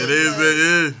rolling. It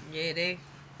is, Yeah, they.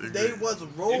 They was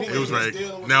rolling. It was right.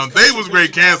 dealing with Now this they was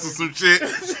great cancel some shit.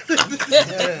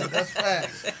 Yeah, that's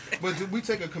facts. But do we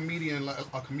take a comedian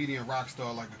rock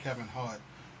star like a Kevin Hart?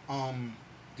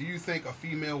 Do you think a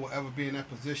female will ever be in that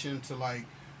position to like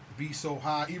be so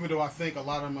high? Even though I think a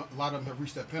lot of them have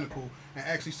reached that pinnacle and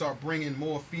actually start bringing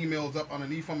more females up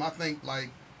underneath them. I think like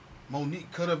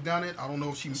Monique could have done it. I don't know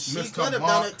if she She missed could her have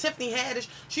mark. done it. Tiffany Haddish.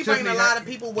 She Tiffany bringing a lot of Haddish.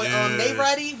 people with Yeah. they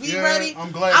ready, we Yeah, ready.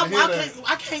 I'm glad to hear that.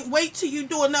 I can't wait till you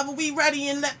do another we ready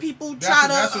and let people That's try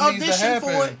what to needs to audition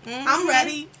for it. happen. I'm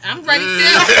ready. I'm ready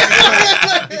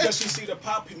to. Because she see the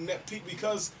pop,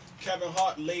 because Kevin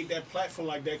Hart laid that platform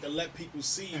like that to let people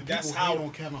see. And That's people how hate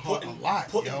on Kevin Hart putting, a lot,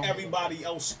 putting yo. everybody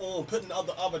else on, putting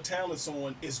other talents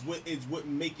on is what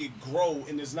make it grow,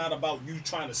 and it's not about you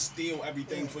trying to steal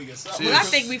everything for yourself. See, Well, I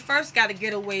think we first got to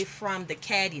get away from the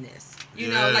cattiness. You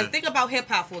know, Yeah. like think about hip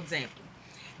hop, for example.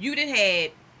 You done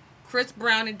had Chris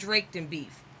Brown and Drake done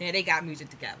beef. Yeah, they got music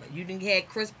together. You didn't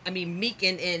have Meek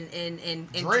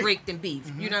and Drake and Beef.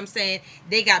 You know what I'm saying?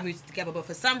 They got music together, but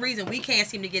for some reason we can't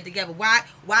seem to get together.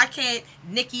 Why can't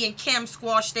Nicki and Kim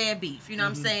squash their beef? You know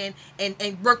what I'm saying?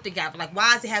 And work together. Like,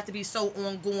 why does it have to be so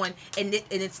ongoing and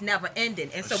it's never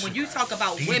ending? And so when you talk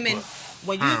about women,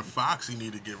 when you her and Foxy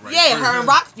need to get right. her and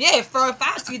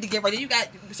Foxy need to get right. You got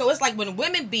so it's like when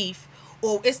women beef.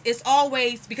 Or it's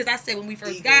always, because I said when we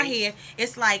first got here,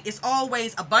 it's like it's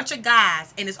always a bunch of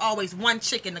guys and it's always one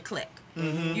chick in the clique. You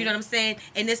know what I'm saying?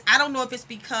 And I don't know if it's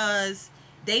because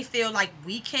they feel like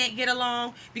we can't get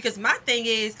along. Because my thing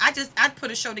is, I put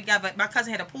a show together. My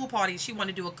cousin had a pool party. She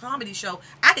wanted to do a comedy show.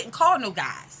 I didn't call no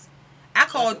guys. I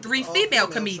called 3 female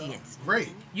comedians. Show. Great.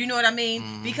 You know what I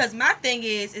mean? Because my thing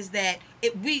is that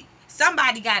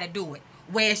somebody got to do it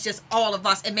where it's just all of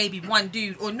us and maybe one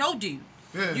dude or no dude.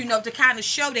 Yeah. You know, to kind of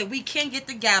show that we can get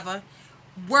together,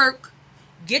 work,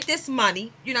 get this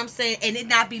money, you know what I'm saying, and it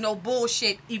not be no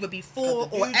bullshit either before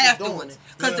or afterwards.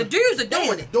 Because the dudes are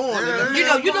doing it. You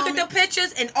know, you look at the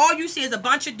pictures and all you see is a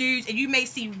bunch of dudes and you may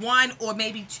see one or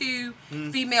maybe 2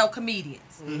 female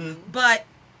comedians. But,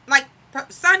 like,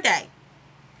 Sunday,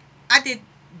 I did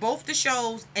both the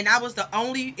shows and I was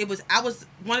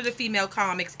one of the female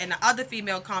comics and the other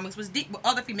female comic was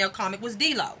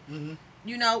D-Lo.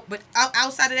 You know, but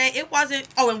outside of that, it wasn't.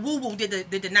 Oh, and Woo Woo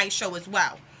did the night show as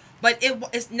well, but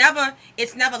it's never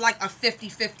like a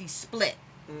 50-50 split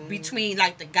between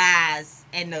like the guys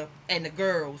and the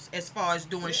girls as far as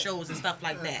doing shows and stuff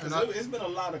like that. It's been a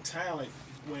lot of talent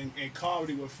in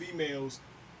comedy with females,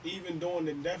 even during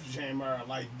the Def Jam era.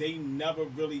 Like they never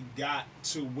really got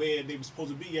to where they were supposed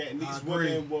to be at, and these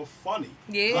women were funny.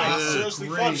 Yeah, like seriously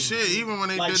funny. Shit, even when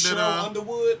they like did Cheryl that.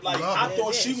 Underwood, like I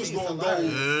thought she was gonna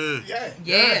go.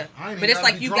 Yeah. But it's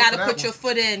like you gotta put your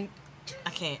foot in. I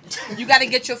can't. You gotta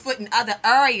get your foot in other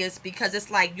areas because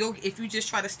it's like if you just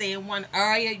try to stay in one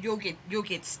area, you'll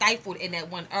get stifled in that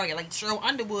one area. Like Cheryl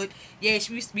Underwood, we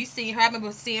seen her. I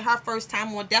remember seeing her first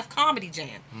time on Def Comedy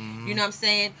Jam. You know what I'm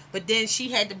saying? But then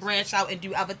she had to branch out and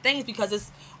do other things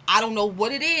because I don't know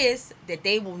what it is that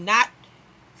they will not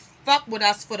fuck with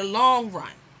us for the long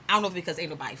run. I don't know because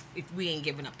ain't nobody if we ain't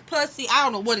giving up the pussy. I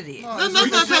don't know what it is. No, y'all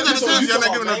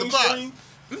not giving up the box.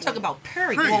 I'm talking about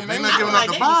period. Well, they not giving up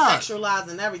the box.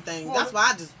 Sexualizing everything. Well, that's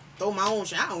why I just throw my own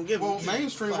shit. I don't give a shit. Well,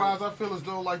 mainstream wise, I feel as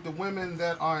though like the women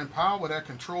that are in power, that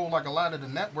control like a lot of the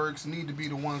networks, need to be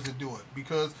the ones that do it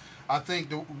because I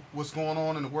think what's going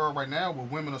on in the world right now where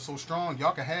women are so strong,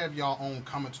 y'all can have y'all own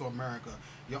Coming to America,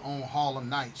 your own Harlem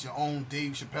Nights, your own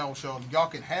Dave Chappelle show. Y'all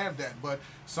can have that, but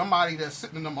somebody that's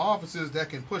sitting in them offices that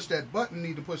can push that button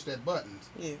need to push that buttons.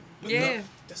 Yeah.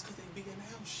 That's because they be in the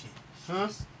house shit. Huh?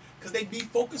 Because they be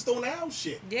focused on our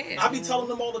shit. Yeah. I be telling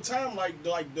them all the time,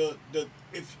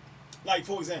 if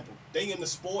for example, they in the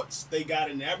sports, they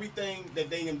got in everything that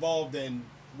they involved in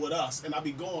with us, and I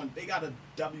be going, they got a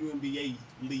WNBA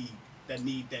league that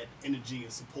need that energy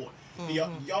and support.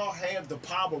 Y'all have the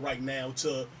power right now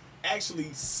to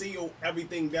actually seal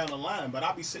everything down the line, but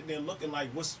I'll be sitting there looking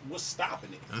like, what's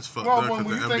stopping it? That's fucked up. When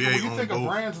you think of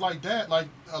brands like that, like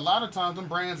a lot of times them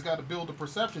brands got to build a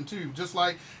perception too. Just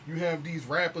like you have these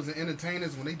rappers and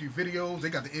entertainers when they do videos, they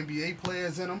got the NBA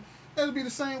players in them. That'll be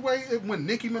the same way when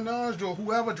Nicki Minaj or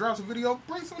whoever drops a video,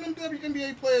 bring some of them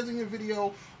WNBA players in your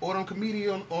video or them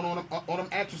comedian or them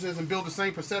actresses and build the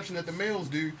same perception that the males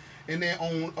do in their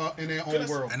own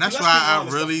world. And that's why I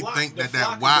really think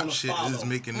that WAP shit is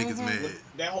making niggas mad.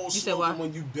 That whole slogan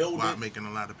when you build WAP making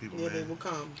a lot of people mad. They will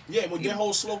come. Yeah, when that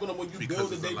whole slogan of when you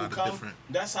build it, they will come.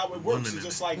 That's how it works. It's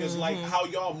just like how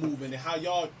y'all moving and how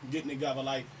y'all getting together.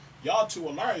 Like y'all two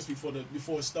hilarious before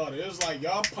it started. It was like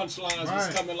y'all punchlines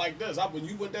was coming like this. When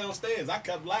you went downstairs, I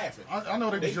kept laughing. I know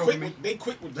they joking. They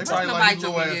quick with they probably like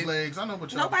little ass legs. I know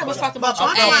what y'all. Nobody was talking about your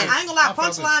ass. I ain't gonna lie.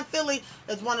 Punchline Philly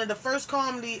is one of the first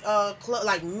comedy club,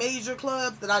 like major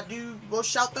clubs that I will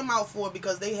shout them out for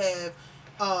because they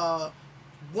have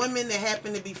women that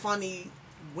happen to be funny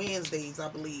Wednesdays, I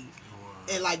believe.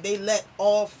 And like they let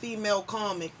all female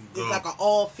comic. It's like an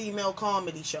all female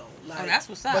comedy show. Like, that's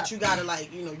what's up. But you gotta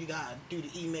you gotta do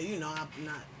the email.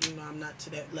 I'm not to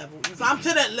that level. I'm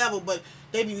to that level, but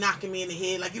they be knocking me in the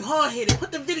head like you hard headed.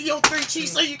 Put the video 3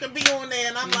 cheeks so you can be on there.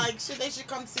 And I'm like, shit, they should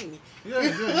come see me.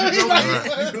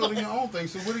 Yeah. You're building your own thing.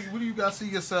 So what do you guys see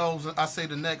yourselves? I say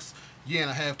the next year and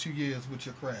a half, 2 years with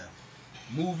your craft.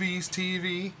 Movies,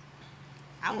 TV.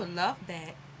 I would love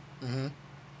that.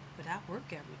 But I work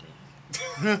every day.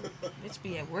 Bitch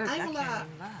be at work. I can't lie.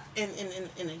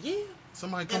 In a year.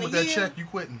 Somebody come with that check, you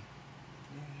quitting.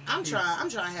 I'm trying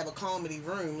to have a comedy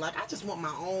room. Like I just want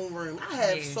my own room. I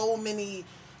have so many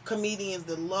comedians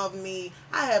that love me.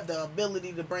 I have the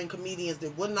ability to bring comedians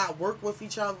that would not work with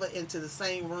each other into the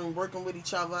same room working with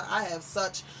each other. I have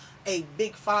such a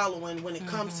big following when it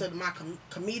comes to my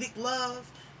comedic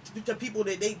love, to people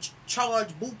that they charge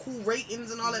buku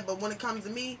ratings and all that, but when it comes to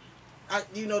me, that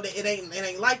it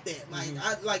ain't like that. Like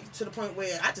I like to the point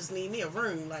where I just need me a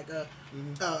room, like a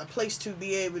place to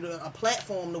be able to, a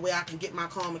platform the way I can get my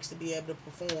comics to be able to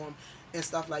perform and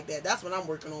stuff like that. That's what I'm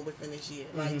working on within this year.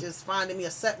 Like just finding me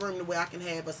a set room the way I can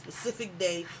have a specific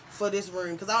day for this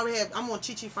room, because I'm on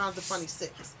Chi Chi Finds the Funny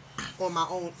 6 on my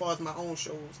own, as far as my own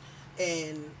shows,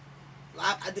 and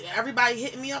everybody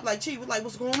hitting me up like, Chi, like,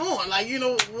 what's going on? Like, and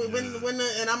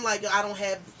I'm like, I don't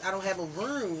have a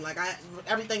room. Like,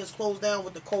 everything is closed down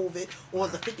with the COVID, or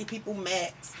it's a 50 people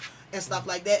max and stuff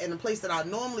like that. And the place that I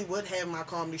normally would have my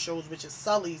comedy shows, which is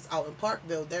Sully's out in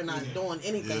Parkville, they're not doing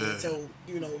anything until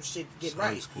shit get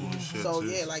right. So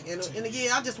like, and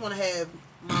again, I just want to have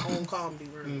my own comedy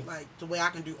room, like the way I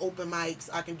can do open mics,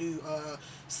 I can do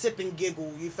sip and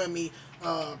giggle. You feel me?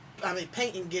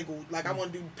 Paint and giggle. Like I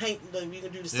want to do paint. You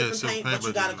can do the sip and paint, but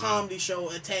you got a comedy show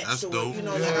attached to it. You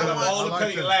know, like I want all the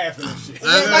paint laughing and shit.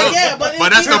 But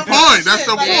that's the point. That's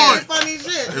the point. Funny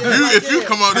shit. If you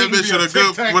come out that bitch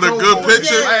with a good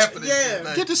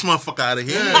picture, get this motherfucker out of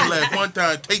here. Laugh one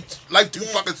time, take life too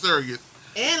fucking serious.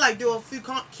 And like do a few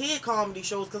kid comedy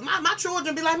shows, because my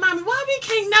children be like, Mommy, why we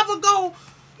can't never go?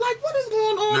 Like, what is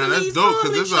going on? Nah, in that's these dope, because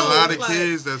comedy there's a shows? lot of Like,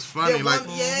 kids that's funny. Like,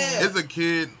 it's a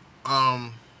kid,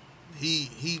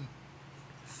 he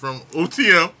from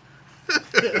OTM.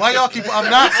 Why y'all keep?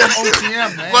 I'm not from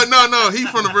OTM, man. But no, he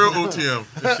from the real OTM.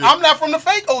 I'm not from the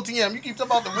fake OTM. You keep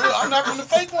talking about the real. I'm not from the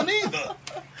fake one either.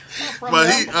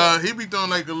 But he be doing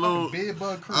like a little. Bed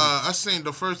bug crew. I seen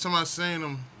the first time I seen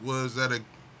him was at an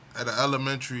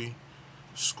elementary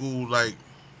school like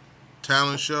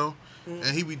talent show, and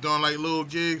he be doing like little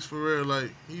gigs for real.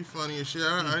 Like he funny as shit.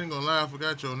 I ain't gonna lie, I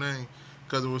forgot your name.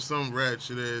 Because it was some rat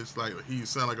shit ass, like he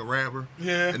sound like a rapper.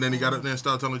 Yeah. And then he got up there and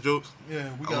started telling jokes. Yeah,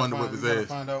 we gotta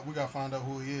find out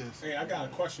who he is. Hey, I got a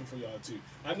question for y'all too.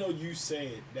 I know you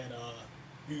said that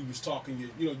you was talking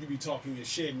you be talking your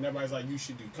shit and everybody's like you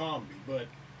should do comedy. But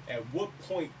at what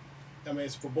point, I mean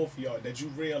it's for both of y'all, that you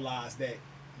realized that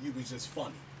you was just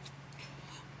funny?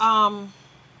 I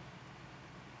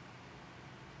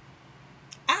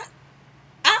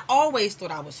always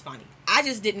thought I was funny. I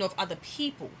just didn't know if other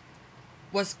people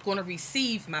was going to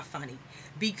receive my funny,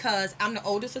 because I'm the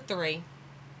oldest of three.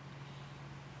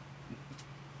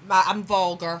 I'm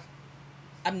vulgar.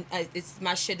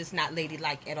 My shit is not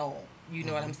ladylike at all. You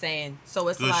know what I'm saying? So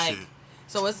it's like,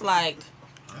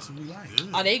 that's what we like.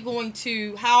 Are they going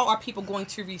to? How are people going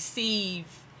to receive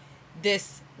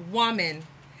this woman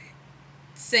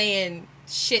saying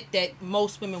shit that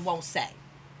most women won't say?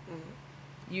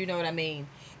 You know what I mean?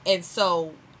 And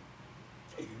so.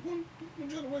 What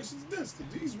generation is this? Cause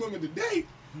these women today.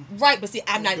 Right, but see,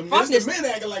 I'm not from this. Men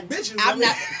acting like bitches.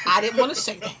 I didn't want to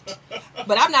say that,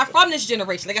 but I'm not from this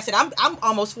generation. Like I said, I'm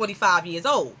almost 45 years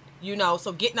old. You know,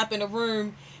 so getting up in a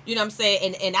room, you know what I'm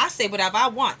saying, and I say whatever I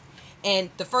want.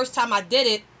 And the first time I did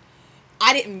it,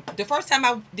 the first time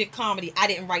I did comedy, I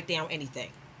didn't write down anything.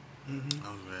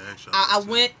 I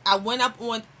went up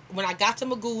on when I got to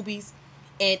Magoobies,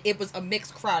 and it was a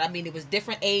mixed crowd. I mean, it was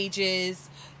different ages,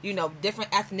 you know,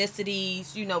 different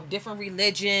ethnicities, you know, different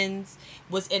religions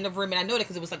was in the room. And I know that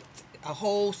because it was like a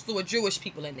whole slew of Jewish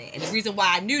people in there. And the reason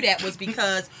why I knew that was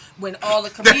because when all the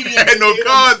comedians... They had no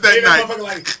cars that night.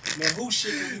 Like, man, who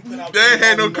shit did we put out? They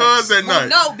had no cars that night.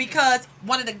 No, because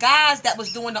one of the guys that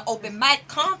was doing the open mic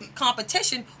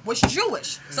competition was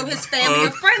Jewish. So his family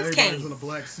and friends came. In a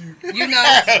black suit. You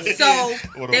know, so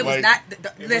they was not...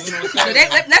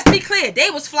 Let's be clear. They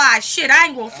was fly as shit. I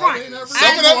ain't going front. Some of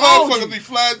that motherfuckers be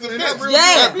fly as a bitch.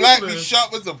 That black be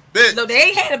sharp as a bitch. No, they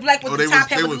ain't had a black with the top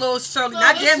hat with the little shirt.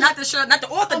 Not them, not the shirt, not the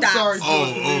Orthodox. I'm sorry to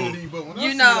the community, but when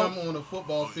I see know, them on a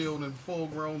football field in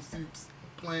full-grown suits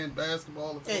playing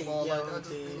basketball or football, I just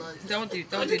be like, don't do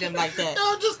them like that.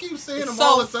 Y'all just keep seeing them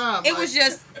all the time. It was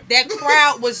just that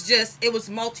crowd was just it was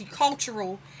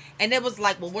multicultural, and it was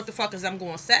like, well, what the fuck is I'm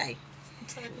going to say?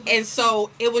 And so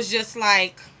it was just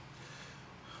like,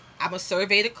 I'm gonna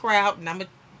survey the crowd and I'm gonna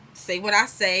say what I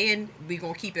say, and we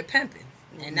gonna keep it pimping.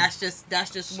 And that's just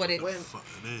what it.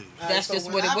 That's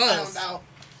just what it was.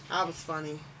 I was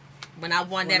funny. When I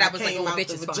won that, I was like, oh,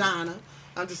 bitch is vagina.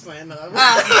 I'm just saying, no.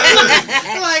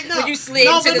 Like, no. When you slid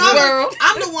into this world.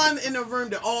 I'm the one in the room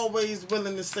that always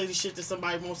willing to say the shit that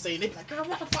somebody won't say. And they be like, girl,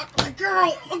 what the fuck? Like,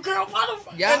 girl, what the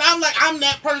fuck? Yep. And I'm like, I'm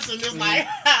that person that's like,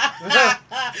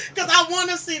 because I want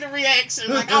to see the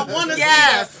reaction. Like, I want to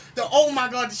see the, oh my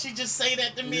God, did she just say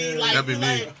that to me? Like, that'd be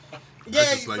me. Yeah,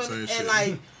 just you like feel me? saying And shit.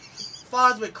 like, as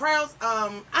far as with crowds,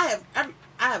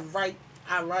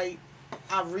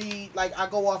 I read, like, I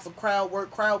go off of crowd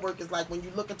work. Crowd work is like when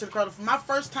you look into the crowd. For my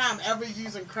first time ever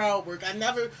using crowd work,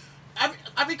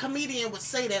 every comedian would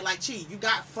say that, like, gee, you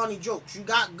got funny jokes, you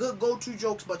got good go-to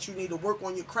jokes, but you need to work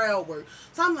on your crowd work.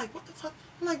 So I'm like, what the fuck?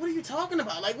 I'm like, what are you talking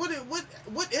about? Like,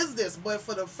 what is this? But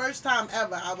for the first time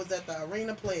ever, I was at the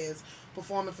Arena Players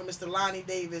performing for Mr. Lonnie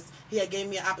Davis. He had gave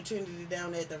me an opportunity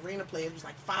down there at the Arena Players. It was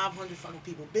like 500 fucking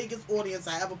people, biggest audience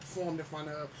I ever performed in front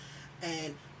of,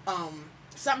 and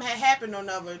something had happened on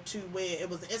another to where it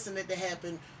was an incident that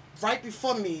happened right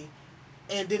before me,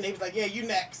 and then they was like, yeah, you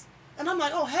next. And I'm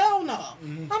like, oh, hell no.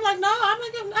 Mm-hmm. I'm like, no,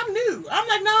 I'm new. I'm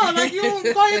like, no, like, you don't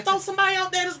go ahead and throw somebody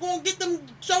out there that's going to get them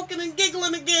joking and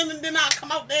giggling again, and then I'll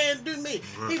come out there and do me.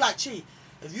 Right. He like, Chi,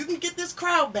 if you can get this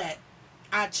crowd back,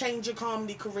 I'll change your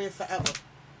comedy career forever.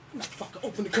 I'm like, fuck it,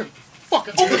 open the curtain. Fuck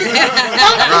it, open the curtain.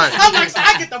 I'm like, so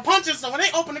I get the punches, so when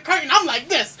they open the curtain, I'm like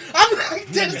this. I'm like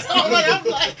this. So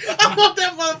I'm up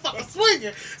that motherfucker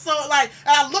swinging. So, like,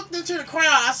 I looked into the crowd.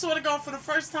 I swear to God, for the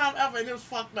first time ever, and it was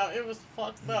fucked up. It was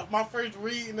fucked up. My first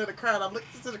reading of the crowd, I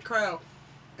looked into the crowd,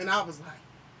 and I was like,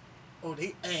 oh,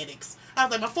 they addicts. I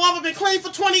was like, my father been clean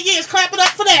for 20 years. Clap it up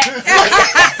for that.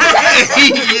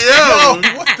 Yo,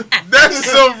 that's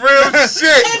some real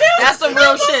shit. That's some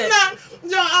real shit.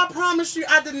 Yo, I promise you,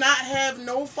 I did not have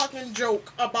no fucking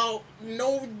joke about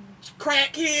no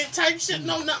crackhead type shit,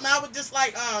 no nothing. I was just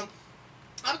like, I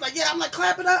was like, yeah, I'm like,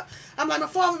 clap it up. I'm like, my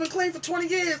father been clean for 20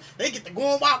 years. They get to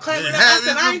going wild, clap it up. I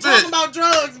said, I ain't talking about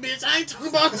drugs, bitch. I ain't talking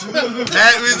about drugs. They was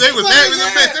happy as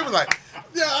a bitch. They was like,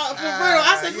 yeah, for real.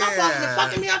 I said, my father been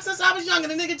fucking me up since I was young,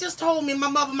 and the nigga just told me my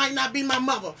mother might not be my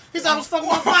mother. He said I was fucking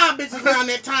with 5 bitches around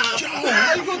that time.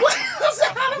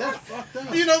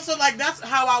 You know, so like that's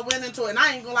how I went into it. And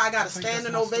I ain't gonna lie, I got a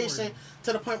standing ovation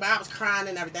to the point where I was crying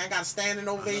and everything. I got a standing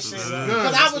ovation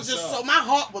because I was just so, my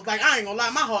heart was like, I ain't gonna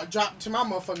lie, my heart dropped to my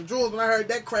motherfucking drawers when I heard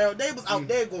that crowd. They was out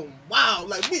there going wild,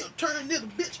 like, we'll turn this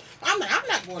bitch. I'm like, I'm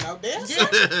not going out there.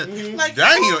 Like,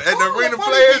 damn, at the Arena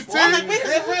Players too. I'm like, where's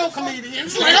the real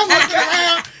comedians? Like, I'm looking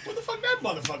around. What the fuck that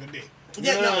motherfucker did?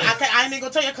 Yeah, no, I ain't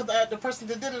gonna tell you because the person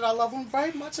that did it, I love him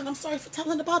very much, and I'm sorry for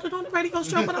telling about it on the radio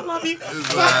show, but I love you.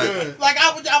 Like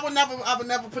I would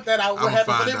never put that out. What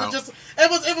happened? But it was just,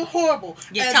 it was horrible.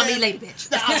 Yeah, and tell me later, bitch.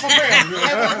 For real,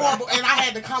 it was horrible, and I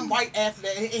had to come right after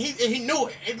that, and he knew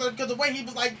it because the way he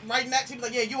was like right next, he was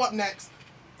like, yeah, you up next.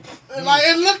 Like,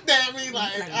 it looked at me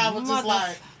like I was just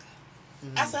like.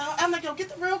 I said, I'm like, yo, get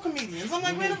the real comedians. I'm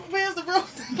like, where's the real?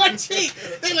 Like, gee,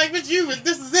 they like, bitch,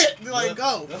 this is it. They're like,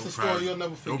 go. That's a story you'll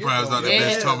never forget. No prize out there,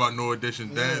 bitch, talking about No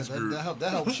Audition dance group. That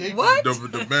helped shape what?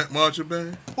 The marching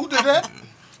band. Who did that?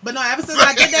 But no, ever since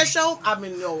I did that show, I've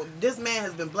been, this man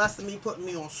has been blessing me, putting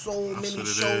me on so many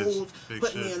shows,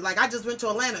 putting me in, like, I just went to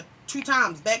Atlanta 2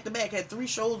 times, back to back, had 3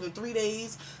 shows in 3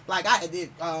 days. Like, I did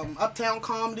Uptown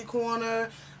Comedy Corner,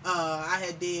 I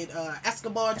had did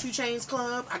Escobar 2 Chainz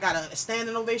Club. I got a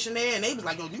standing ovation there, and they was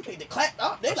like, yo, you need to clap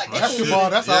up. They like, Escobar,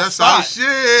 that's our spot. shit.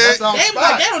 They was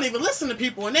like, they don't even listen to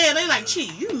people in there. They like,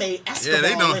 gee, you made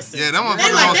Escobar listen. Yeah,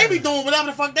 they like, they be doing whatever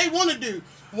the fuck they want to do.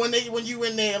 When you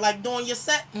in there, like, doing your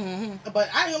set. Mm-hmm. But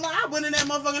I ain't gonna lie, I went in that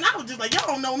motherfucker and I was just like, y'all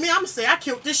don't know me. I'm gonna say I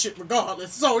killed this shit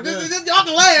regardless. So y'all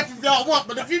can laugh if y'all want,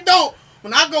 but if you don't,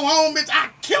 when I go home, bitch,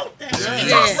 I killed that shit.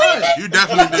 Yeah. You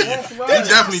definitely did. You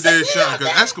definitely did shot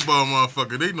because Escobar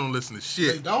motherfucker, they don't listen to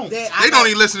shit. They don't. They don't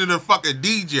even listen to the fucking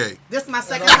DJ. This is my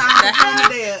second time performing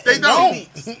there. They don't.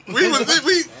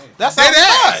 We that's how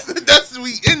that's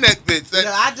we in that bitch.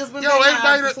 I just been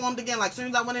I performed again. Like, as soon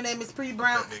as I went in there, Miss Pretty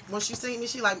Brown, when she seen me,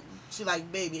 she like,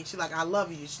 baby, she like, I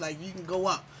love you. She like, you can go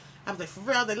up. I was like, for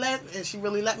real, and she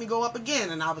really let me go up again,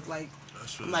 and I was like,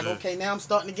 I'm like, okay, now I'm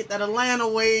starting to get that Atlanta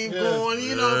wave going,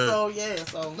 you know. So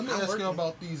so let me ask you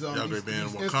about these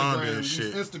Instagram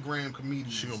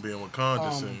comedians. She gonna be in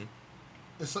Wakanda soon.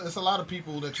 It's a lot of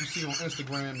people that you see on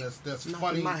Instagram that's not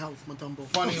funny. In my house, my Dumbo.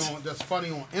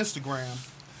 Funny on Instagram,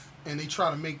 and they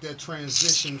try to make that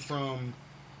transition from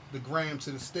the gram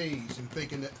to the stage and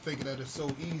thinking that it's so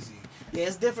easy. Yeah,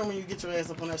 it's different when you get your ass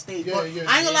up on that stage. Yeah, but I ain't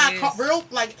gonna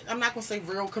lie, I'm not gonna say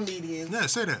real comedians. Yeah,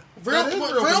 say that. Real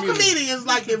comedians,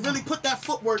 like, they really put that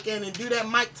footwork in and do that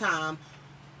mic time,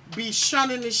 be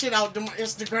shunning the shit out the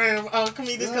Instagram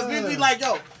comedians, because we be like,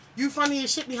 yo, you funny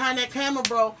as shit behind that camera,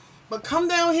 bro. But come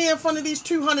down here in front of these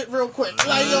 200 real quick.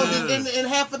 Like, yo, and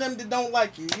half of them that don't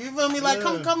like you. You feel me? Like,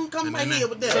 come right here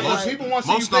with that. Most people want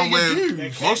to see you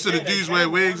pay most of the dudes wear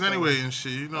wigs anyway and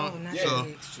shit, you know.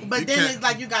 But then it's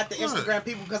like you got the Instagram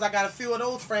people, because I got a few of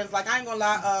those friends. Like, I ain't gonna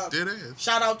lie.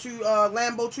 Shout out to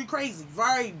Lambo Too Crazy.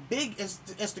 Very big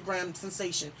Instagram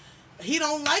sensation. he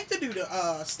don't like to do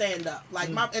the stand up. Like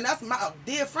and that's my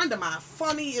dear friend of mine.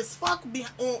 Funny as fuck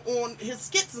on his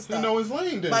skits and stuff. He know his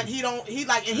lane, then. But he don't. He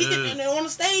like, and he get and on the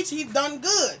stage. He done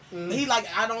good. But he like,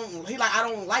 I don't. He like, I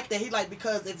don't like that. He like,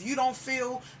 because if you don't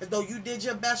feel as though you did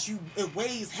your best, it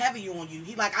weighs heavy on you.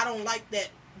 He like, I don't like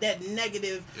that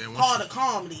negative part of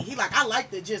comedy. He like, I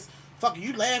like to just. Fuck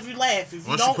you laugh, you laugh. If you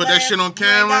once don't you put laugh, that shit on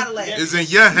camera, it's in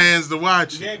your hands to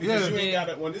watch it. Yeah, because you ain't got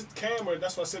it. When this camera,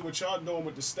 that's what I said. What y'all doing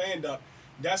with the stand up,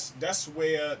 that's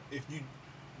where if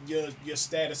your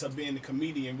status of being a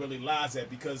comedian really lies at,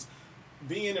 because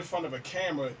being in front of a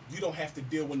camera, you don't have to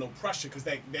deal with no pressure because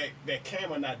that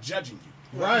camera not judging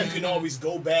you. Right. You can always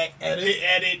go back,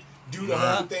 edit. Do the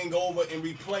whole thing over and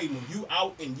replay. When you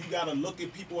out and you gotta look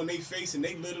at people in their face and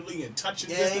they literally in touch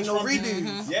and distance ain't no from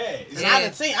redos. you. Yeah, and I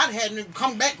done seen. I had him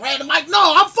come back, grab the mic.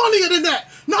 No, I'm funnier than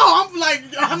that. No, I'm like,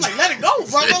 let it go,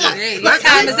 bro. I'm like,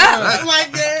 time is up. I'm like,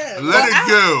 yeah. Let it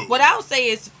go. What I'll say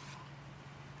is,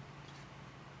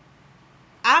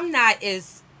 I'm not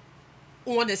as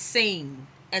on the scene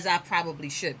as I probably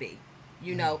should be.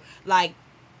 You know, like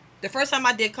the first time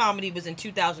I did comedy was in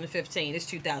 2015. It's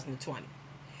 2020.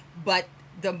 But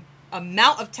the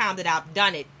amount of time that I've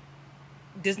done it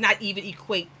does not even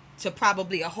equate to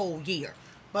probably a whole year.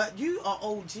 But you are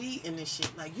OG in this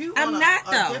shit. Like you, I'm not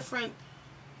though. Different.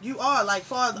 You are like,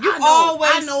 far as you I know,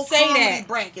 always I know say comedy that.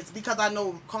 brackets because I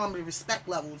know comedy respect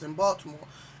levels in Baltimore,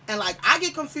 and like I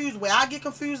get confused. Where I get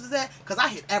confused is that because I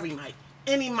hit every mic,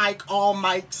 any mic, all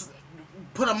mics.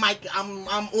 Put a mic, I'm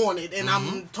on it, and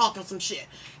I'm talking some shit.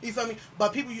 You feel me?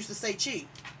 But people used to say, "Chi,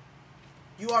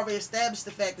 you already established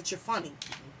the fact that you're funny.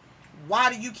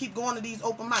 Why do you keep going to these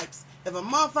open mics? If a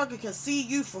motherfucker can see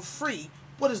you for free,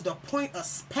 what is the point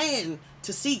of paying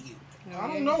to see you?" I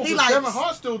don't know. He But like, Kevin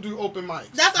Hart still do open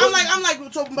mics. That's I'm like,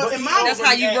 so, but in my That's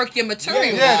how you work your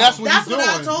material. Yeah, that's what that's he's what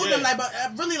doing. I told them. Like, but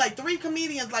really, like 3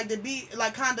 comedians, like to be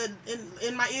like kind of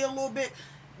in my ear a little bit.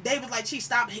 They was like, "Chi,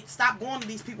 stop going to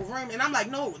these people's room," and I'm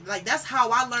like, "No, like that's how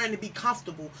I learned to be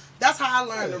comfortable. That's how I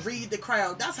learned to read the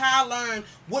crowd. That's how I learned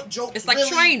what jokes It's like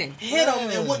really training. hit them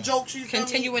and what jokes you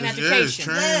Continuing feel me?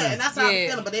 education. Yeah, and that's how I'm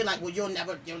feeling. But they like, "Well, you'll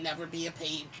never be a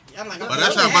paid." I'm like, But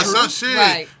that's how my son shit.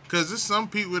 Right. Cause there's some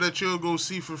people that you'll go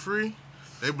see for free.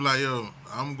 They be like, "Yo,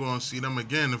 I'm going to see them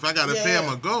again. If I gotta pay, I'm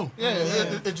gonna go." Yeah,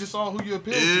 it's just all who you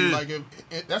appeal to. Like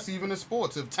if that's even in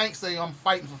sports. If Tank say I'm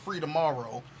fighting for free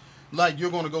tomorrow, like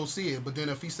you're gonna go see it. But then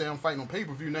if he say I'm fighting on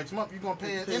pay-per-view next month, you're gonna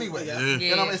pay it anyway. Yeah.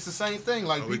 You know, it's the same thing.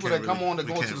 Like people that come on to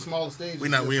go to the smaller stages. We're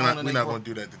not gonna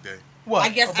do that today. What? I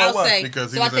guess About I'll what? say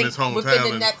Because he so was I in think his hometown within the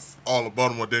and next all of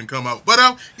Baltimore didn't come out. But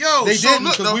They didn't,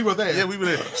 look, 'cause though. we were there. Yeah, we were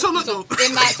there. So look, so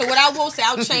though. what I will say,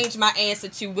 I'll change my answer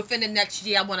to within the next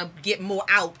year. I want to get more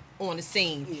out on the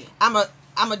scene. Yeah.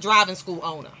 I'm a driving school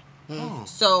owner,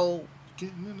 so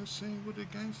Getting in the scene with the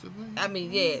gangster lane. I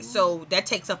mean, yeah. So that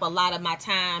takes up a lot of my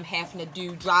time, having to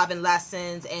do driving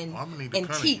lessons and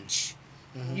teach.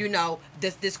 You know,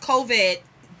 this COVID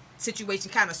situation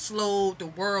kind of slowed the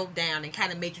world down and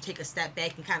kind of made you take a step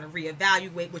back and kind of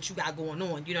reevaluate what you got going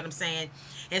on. You know what I'm saying?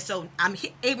 And so I'm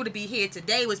able to be here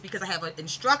today was because I have an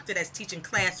instructor that's teaching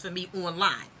class for me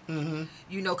online.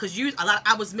 You know, because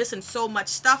I was missing so much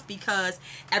stuff because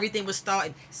everything was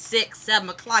starting 6, 7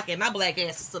 o'clock and my black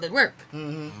ass is still at work.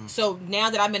 So now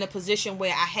that I'm in a position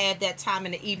where I have that time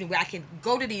in the evening where I can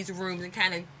go to these rooms and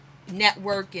kind of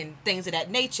network and things of that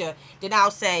nature, then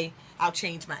I'll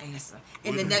change my answer.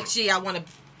 In the next year, I want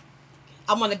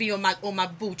to be on my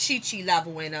Boo Chi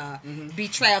level and be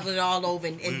traveling all over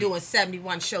and doing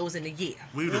 71 shows in a year.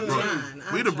 We'd have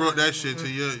brought that shit to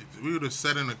you. We would have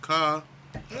sat in the car.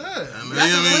 Yeah. And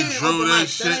That's drove that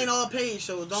shit. That ain't all paid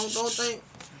shows. Don't think.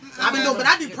 I mean, no, but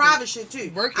I do private shit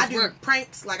too. I do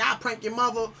pranks. Like I prank your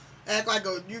mother. Act like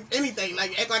anything.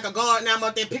 Like act like a gardener. I'm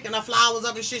out there picking her flowers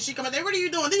up and shit. She come out there. What are you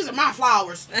doing? These are my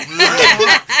flowers.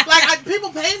 Like people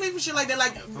pay me for shit like that.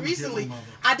 Like recently,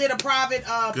 I did a private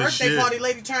birthday party.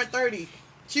 Lady turned 30.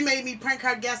 She made me prank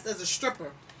her guest as a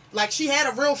stripper. Like, she had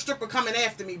a real stripper coming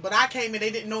after me, but I came in, they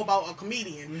didn't know about a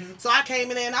comedian. So I came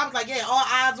in there and I was like, yeah, all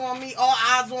eyes on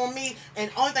me.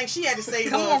 And only thing she had to say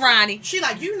Come on, Ronnie. She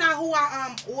like, you not who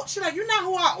I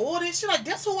ordered. She like,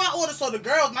 that's who I ordered. So the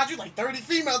girls, mind you, like 30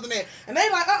 females in there. And they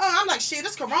like, I'm like, shit,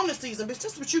 it's Corona season, bitch.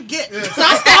 This is what you get. Yeah. So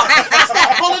I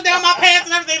start pulling down my pants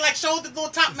and everything, like showed the little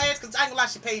top mask, because I ain't gonna lie,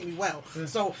 she paid me well.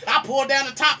 So I pulled down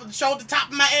the top and showed the top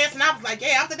of my ass, and I was like,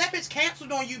 yeah, after that bitch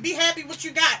canceled on you, be happy what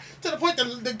you got. To the point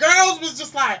the girls was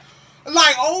just like,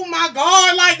 oh my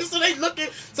God, like, so they looking.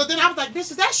 So then I was like,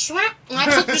 bitch, is that shrimp? And I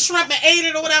took the shrimp and ate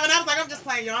it or whatever. And I was like, I'm just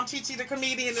playing, yo. I'm Chi the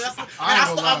comedian. And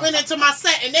I went into my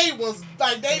set and they was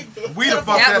like, we done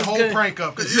fucked that whole good. prank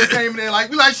up because you came in there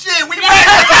like, we like, shit, we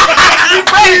back.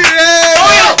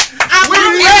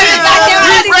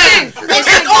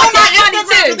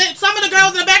 ready. Some of the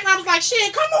girls in the background was like,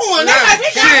 shit, come on. They like, we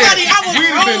got ready. I was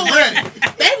been ready.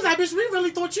 They was like, bitch, we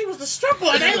really thought you was the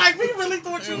stripper. They like, we really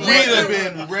thought you was We'd have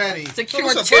been ready.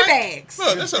 Secure 2 bags.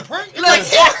 Look, that's a prank.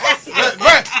 That's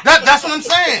what I'm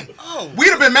saying. We'd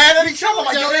have been mad at each other.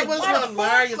 Like, yo, it was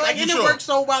hilarious. Like, and it sure? worked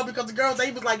so well because the girls,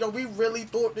 they was like, yo, we really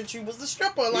thought that you was the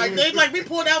stripper. Like, they like, we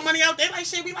pulled out money out. They like,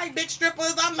 shit, we like big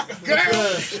strippers. I'm like, girl,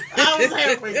 I was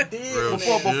halfway dead.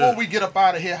 Before we get up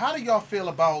out of here, how do y'all feel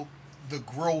about the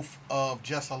growth of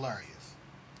Just Hilarious?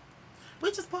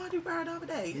 We just party bird over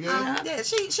there. Yeah.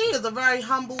 She is a very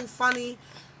humble, funny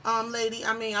lady.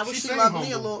 I mean, I wish she loved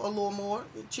me a little more,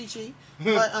 Chi.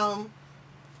 But I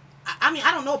mean,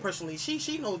 I don't know personally.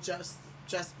 She knows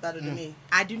just better than me.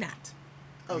 I do not.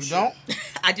 Oh, You shit. don't?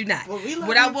 I do not. Well, we love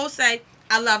What I you. will say,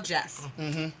 I love Jess.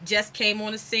 Mm-hmm. Jess came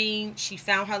on the scene. She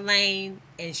found her lane,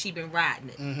 and she been riding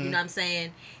it. Mm-hmm. You know what I'm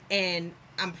saying? And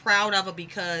I'm proud of her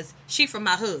because she from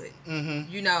my hood.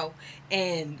 Mm-hmm. You know,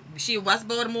 and she a West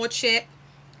Baltimore chick.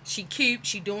 She cute.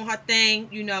 She doing her thing.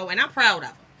 You know, and I'm proud of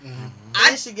her.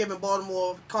 And she giving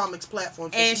Baltimore comics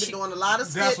platform. So And she she- been doing a lot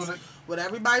of That's skits what it- with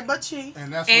everybody but Chi.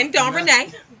 And Don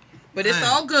Renee. But it's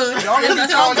all good. Y'all It's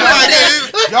get all y'all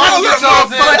good. Y'all get y'all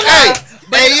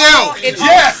Hey, yo.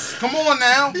 Yes, come on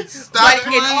now. But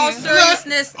in all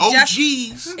seriousness, Jess,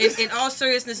 OGs. in all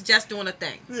seriousness, Jess doing a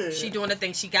thing. Yeah. She doing a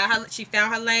thing. She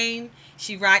found her lane.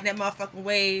 She riding that motherfucking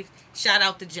wave. Shout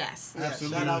out to Jess.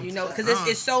 Absolutely. shout out You to know, Jess. because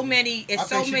it's so many, I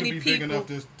think she many could be big people.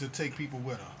 enough to take people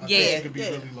with her. I Yeah. think she could be Yeah.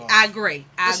 really large. I agree.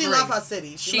 And she love her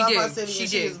city. She love do. her city. She and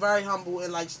she do. is very humble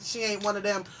and like she ain't one of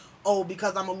them. Oh,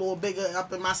 because I'm a little bigger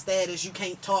up in my status, you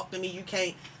can't talk to me. You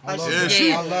can't. I Like, love Yeah, that.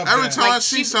 she, I love every that. time I Like,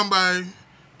 see she- somebody,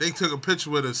 they took a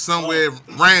picture with her somewhere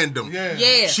random. Yeah.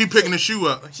 Yeah. She picking the shoe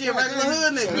up. she a regular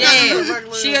hood nigga. Yeah.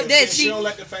 Regular She hood a- nigga. She don't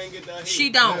let the fame get down. She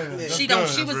don't. Yeah, She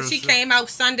that's don't. good. She came out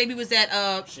Sunday. We was at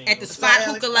She the was Spot at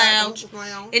Hookah Alex Lounge, Hookah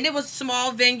Lounge. and it was a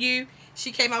small venue.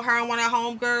 She came out, her and one of her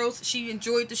homegirls. She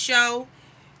enjoyed the show,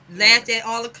 laughed at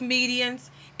all the comedians,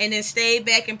 and then stayed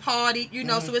back and partied. You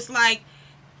know, so it's like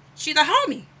she the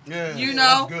homie. Yeah, You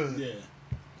know? that's good. Yeah.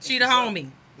 She the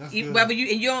homie. That's You- good. Whether you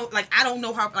and you don't like, I don't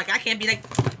know her. Like I can't be like,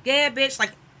 yeah, bitch.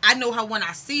 Like I know her when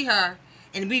I see her,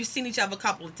 and we've seen each other a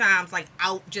couple of times, like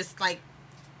out just like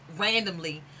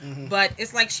randomly. Mm-hmm. But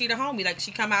it's like she the homie. Like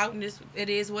she come out and it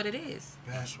is what it is.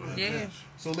 That's right. Yeah.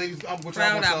 So, ladies, what I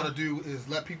Proud want of y'all her. to do is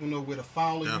let people know where to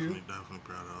follow Definitely you.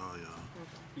 proud of all y'all.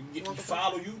 You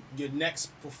follow you, your next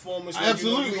performance. where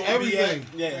Absolutely, you gonna be at. everything.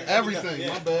 Yeah, Everything. Yeah.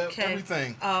 My bad. Okay.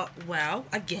 Everything. Well,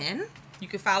 again, you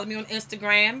can follow me on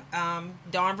Instagram,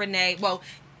 Dawn Renee. Well,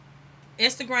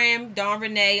 Instagram, Dawn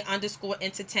Renee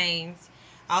 _entertains.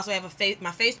 I also have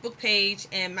my Facebook page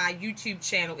and my YouTube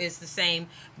channel is the same,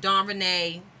 Dawn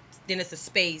Renee. Then it's a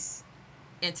space,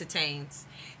 entertains,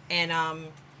 and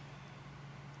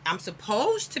I'm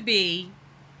supposed to be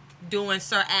doing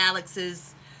Sir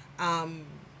Alex's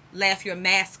Laugh Your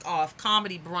Mask Off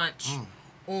comedy brunch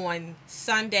on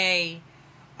Sunday,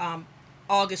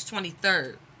 August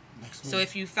 23rd. So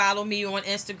if you follow me on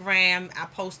Instagram, I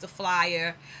post a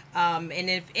flyer. And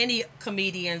if any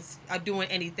comedians are doing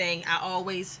anything, I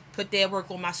always put their work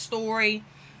on my story.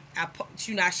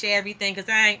 I share everything because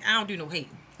I don't do no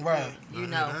hating. Right. You Yeah,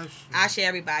 know, that's- I share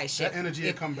everybody's shit. That energy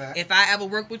will come back. If I ever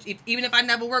work with you, even if I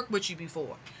never worked with you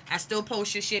before, I still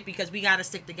post your shit because we gotta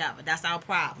stick together. That's our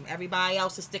problem. Everybody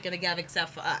else is sticking together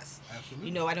except for us. Absolutely.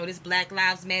 You know, I know this Black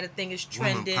Lives Matter thing is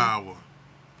trending. Woman power.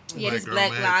 Yeah, this Girl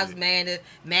Black Magic. Lives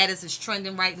Matters is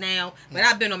trending right now. But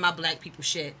I've been on my black people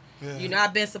shit. Yeah. You know,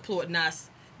 I've been supporting us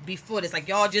before this. Like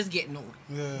y'all just getting on.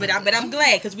 Yeah. But I'm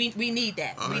glad because we need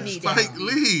that. Oh, we that's need Spike that.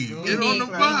 Lee. Get We on need- the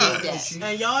we need bus. that.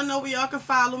 And y'all know where y'all can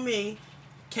follow me.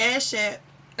 Cash App.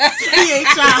 I'm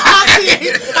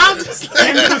just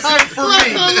 10% for me.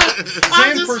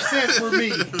 I'm just 10% for me.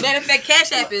 Matter of fact,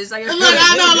 Cash App is like. Look,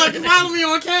 I know. Look, follow me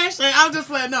on Cash App. I'm just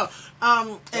playing. No.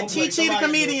 And Don't Chi break Chi the somebody,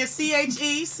 comedian,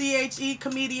 CHE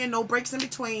comedian, no breaks in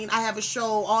between. I have a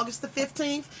show August the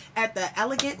 15th at the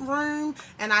Elegant Room,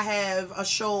 and I have a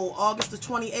show August the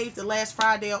 28th, the last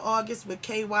Friday of August with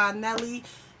KY Nelly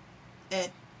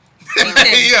at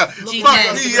Yeah, G10.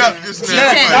 fuck me up just now.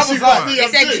 G10. That was like,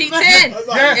 It's at G10.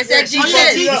 yeah. It's at Oh, yeah,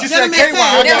 G10. G- But you said Gentleman KY. I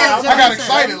said- got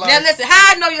excited. Now Like, listen,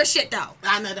 how I know your shit though?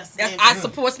 I know that's the That's, same I thing.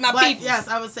 support my But people. yes,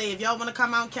 I would say if y'all want to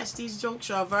come out and catch these jokes,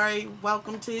 y'all are very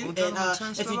welcome to. Well, And gentlemen, turn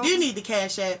if stuff you off. do need the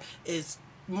Cash App, is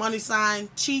money sign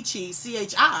Chi Chi,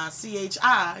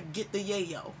 CHI, get the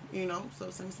yayo. You know, so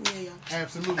send me some yayo.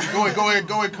 Absolutely. Go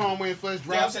ahead, Conway and Flesh.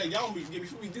 Yeah, I'm Drop. saying y'all don't be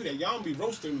before we do that. Y'all don't be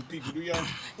roasting people, do y'all?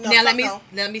 No, Now fuck no.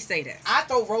 let me say this. I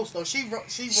throw roast though. She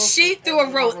She threw a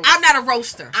roast. I'm not a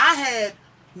roaster. I had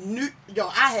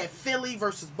I had Philly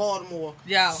versus Baltimore.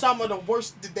 Yo. Some of the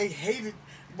worst. They hated.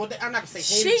 Well, I'm not gonna say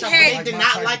She hated each other. had- They did Like my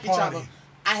not type like of each party. other.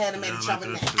 I had them at each other.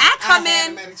 I come had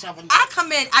in. them at each other. I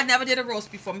come in. I never did a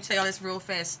roast before. Let me tell y'all this real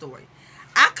fast story.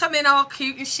 I come in all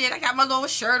cute and shit. I got my little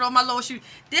shirt on, my little shoe.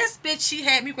 This bitch, she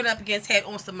had me going up against, had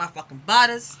on some motherfucking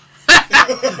butters.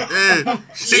 Yeah,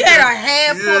 She had her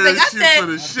hair pulled back. she for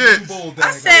the shit.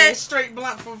 I said, Straight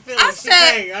blunt from Philly. I She said-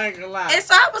 sang, I ain't gonna lie. and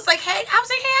so I was like, hey, how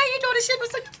you doing? This shit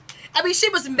was like, I mean, she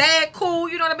was mad cool,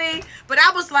 you know what I mean? But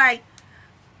I was like,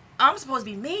 I'm supposed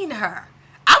to be mean to her.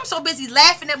 I'm so busy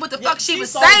laughing at what the fuck she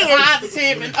was so saying.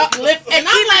 positive and uplifting. And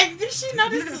I'm like, did she know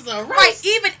this is a roast? Right,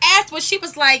 even afterwards, she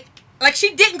was like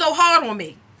she didn't go hard on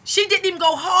me. She didn't even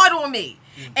go hard on me.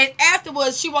 And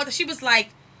afterwards, she was like,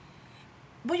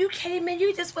 when you came in,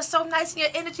 you just was so nice and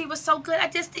your energy was so good. I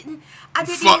didn't Fuck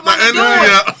even the want to do energy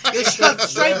it. up.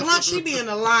 It's straight blunt. She be in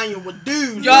the lion with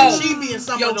dudes. Yo. She be in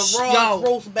some Yo, of the yo. raw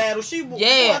roast battles. She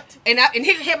Yeah, what? and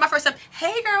he hit my first time.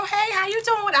 Hey girl, hey, how you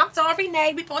doing? I'm sorry,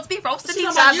 Nay. We supposed to be roasting She each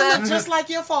was like, you other. look just like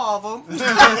your father.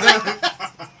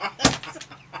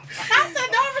 I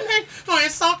said, don't Renee gonna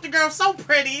insult the girl so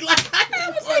pretty. Like I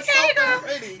was like, hey girl.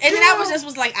 pretty. And then I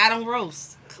was like, I don't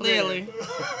roast. Clearly,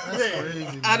 Crazy,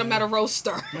 I'm man. not a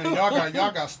roaster. Man,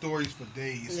 y'all got stories for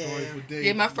days. Yeah. Stories for days.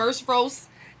 Yeah, my first roast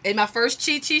in my first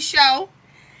Chi Chi show,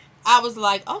 I was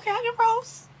like, okay, I can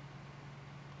roast.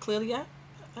 Clearly, I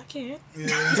can.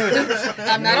 Yeah.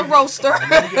 I'm not a roaster.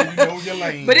 You know your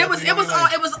lane. But it was Definitely all know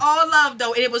your it was all love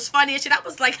though, and it was funny and shit. I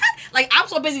was like I'm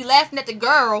so busy laughing at the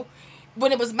girl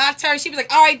when it was my turn. She was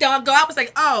like, "All right, dog, go." I was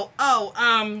like,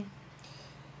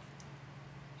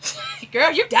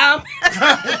 girl, you dumb.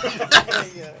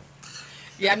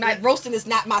 Yeah, I'm not roasting. Is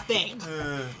not my thing.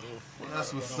 lane.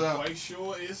 That's what's I'm up. quite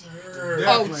sure it's her.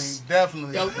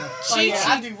 Definitely. Yo, Oh, yeah,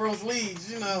 I do roast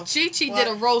leads, you know. Chi Chi What? did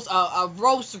a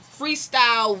roast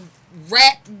freestyle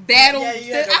rap battle. Yeah,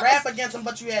 you had I to rap was- against him,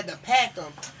 but you had to pack him.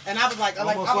 And I was like,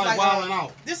 Almost like wilding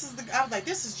out. This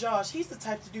is Josh. He's the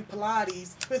type to do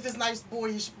Pilates with his nice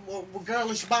boyish,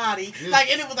 girlish body. Yeah. Like,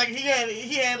 and it was like he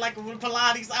had like a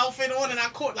Pilates outfit on, and I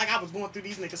was going through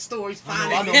these niggas' stories,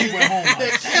 finding I know he went home.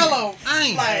 to kill him.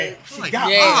 Dang. Like, Like, got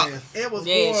Yeah. mine. it was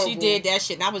Yeah, horrible. she did that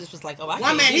shit, and I was just like, oh, I One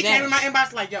can't man, do he that. came in my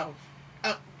inbox like, yo,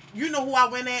 you know who I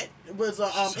went at was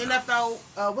NFL.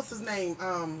 What's his name?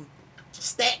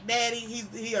 Stack Daddy.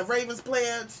 He a Ravens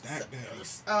player. Stack Daddy.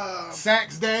 Sax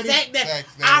Sax Daddy. Daddy.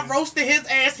 Sax Daddy. I roasted his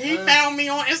ass. He found me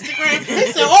on Instagram.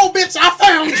 He said, "Oh, bitch, I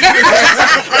found you."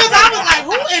 Because I was like,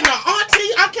 "Who in the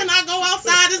auntie? I cannot go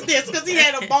outside as this?" Because he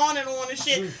had a bonnet on and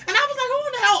shit. And I was like, "Who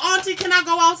in the hell auntie can I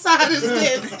go outside as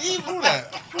this?" He was Who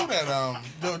like, that? Who that?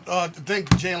 I think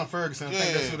Jalen Ferguson. I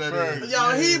think that's who that Ferguson. is. "Yo,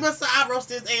 he was." I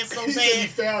roasted his ass so He said he bad.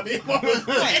 found it.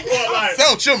 Like,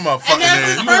 Found your motherfucking And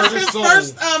then ass. his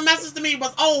first message to me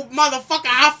was, "Oh, motherfucker,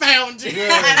 I found you."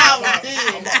 And I was I'm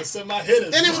dead. about to send my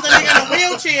hitters. Then it was a nigga in a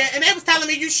wheelchair, and they was telling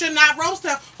me you should not roast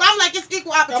him. But I'm like, it's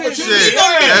equal opportunity. Shit, He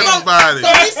gonna get roasted. everybody. So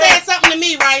he said something to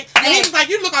me, right? And he was like,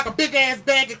 "You look like a big ass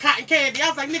bag of cotton candy." I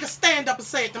was like, "Nigga, stand up and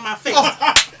say it to my face."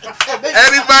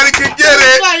 Anybody can get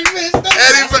it. Like, bitch,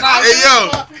 that's Anybody. my Hey,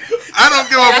 yo. bad. I don't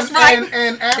give That's a. right.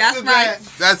 And after That's that,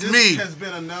 That's this me. has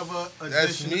been another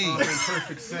That's edition me. of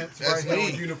Imperfect Sense That's right here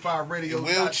me. on Unified Radio.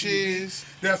 Wheelchairs.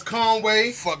 That's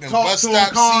Conway. Fucking Talk bus to him,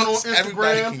 stop Con seats. on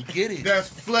Everybody Instagram. can get it. That's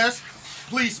Flesh.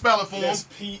 Please spell it for him. That's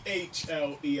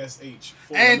PHLESH.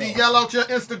 Andy, yell out your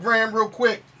Instagram real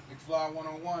quick. McFly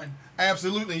 101.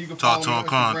 Absolutely. You can Talk follow to him on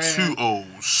Con Instagram.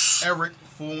 2 O's. Eric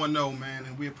 410, man,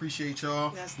 and we appreciate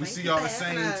y'all. Yes, We thank see you y'all for the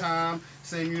same having us. time,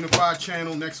 same Unified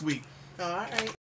channel next week. All right.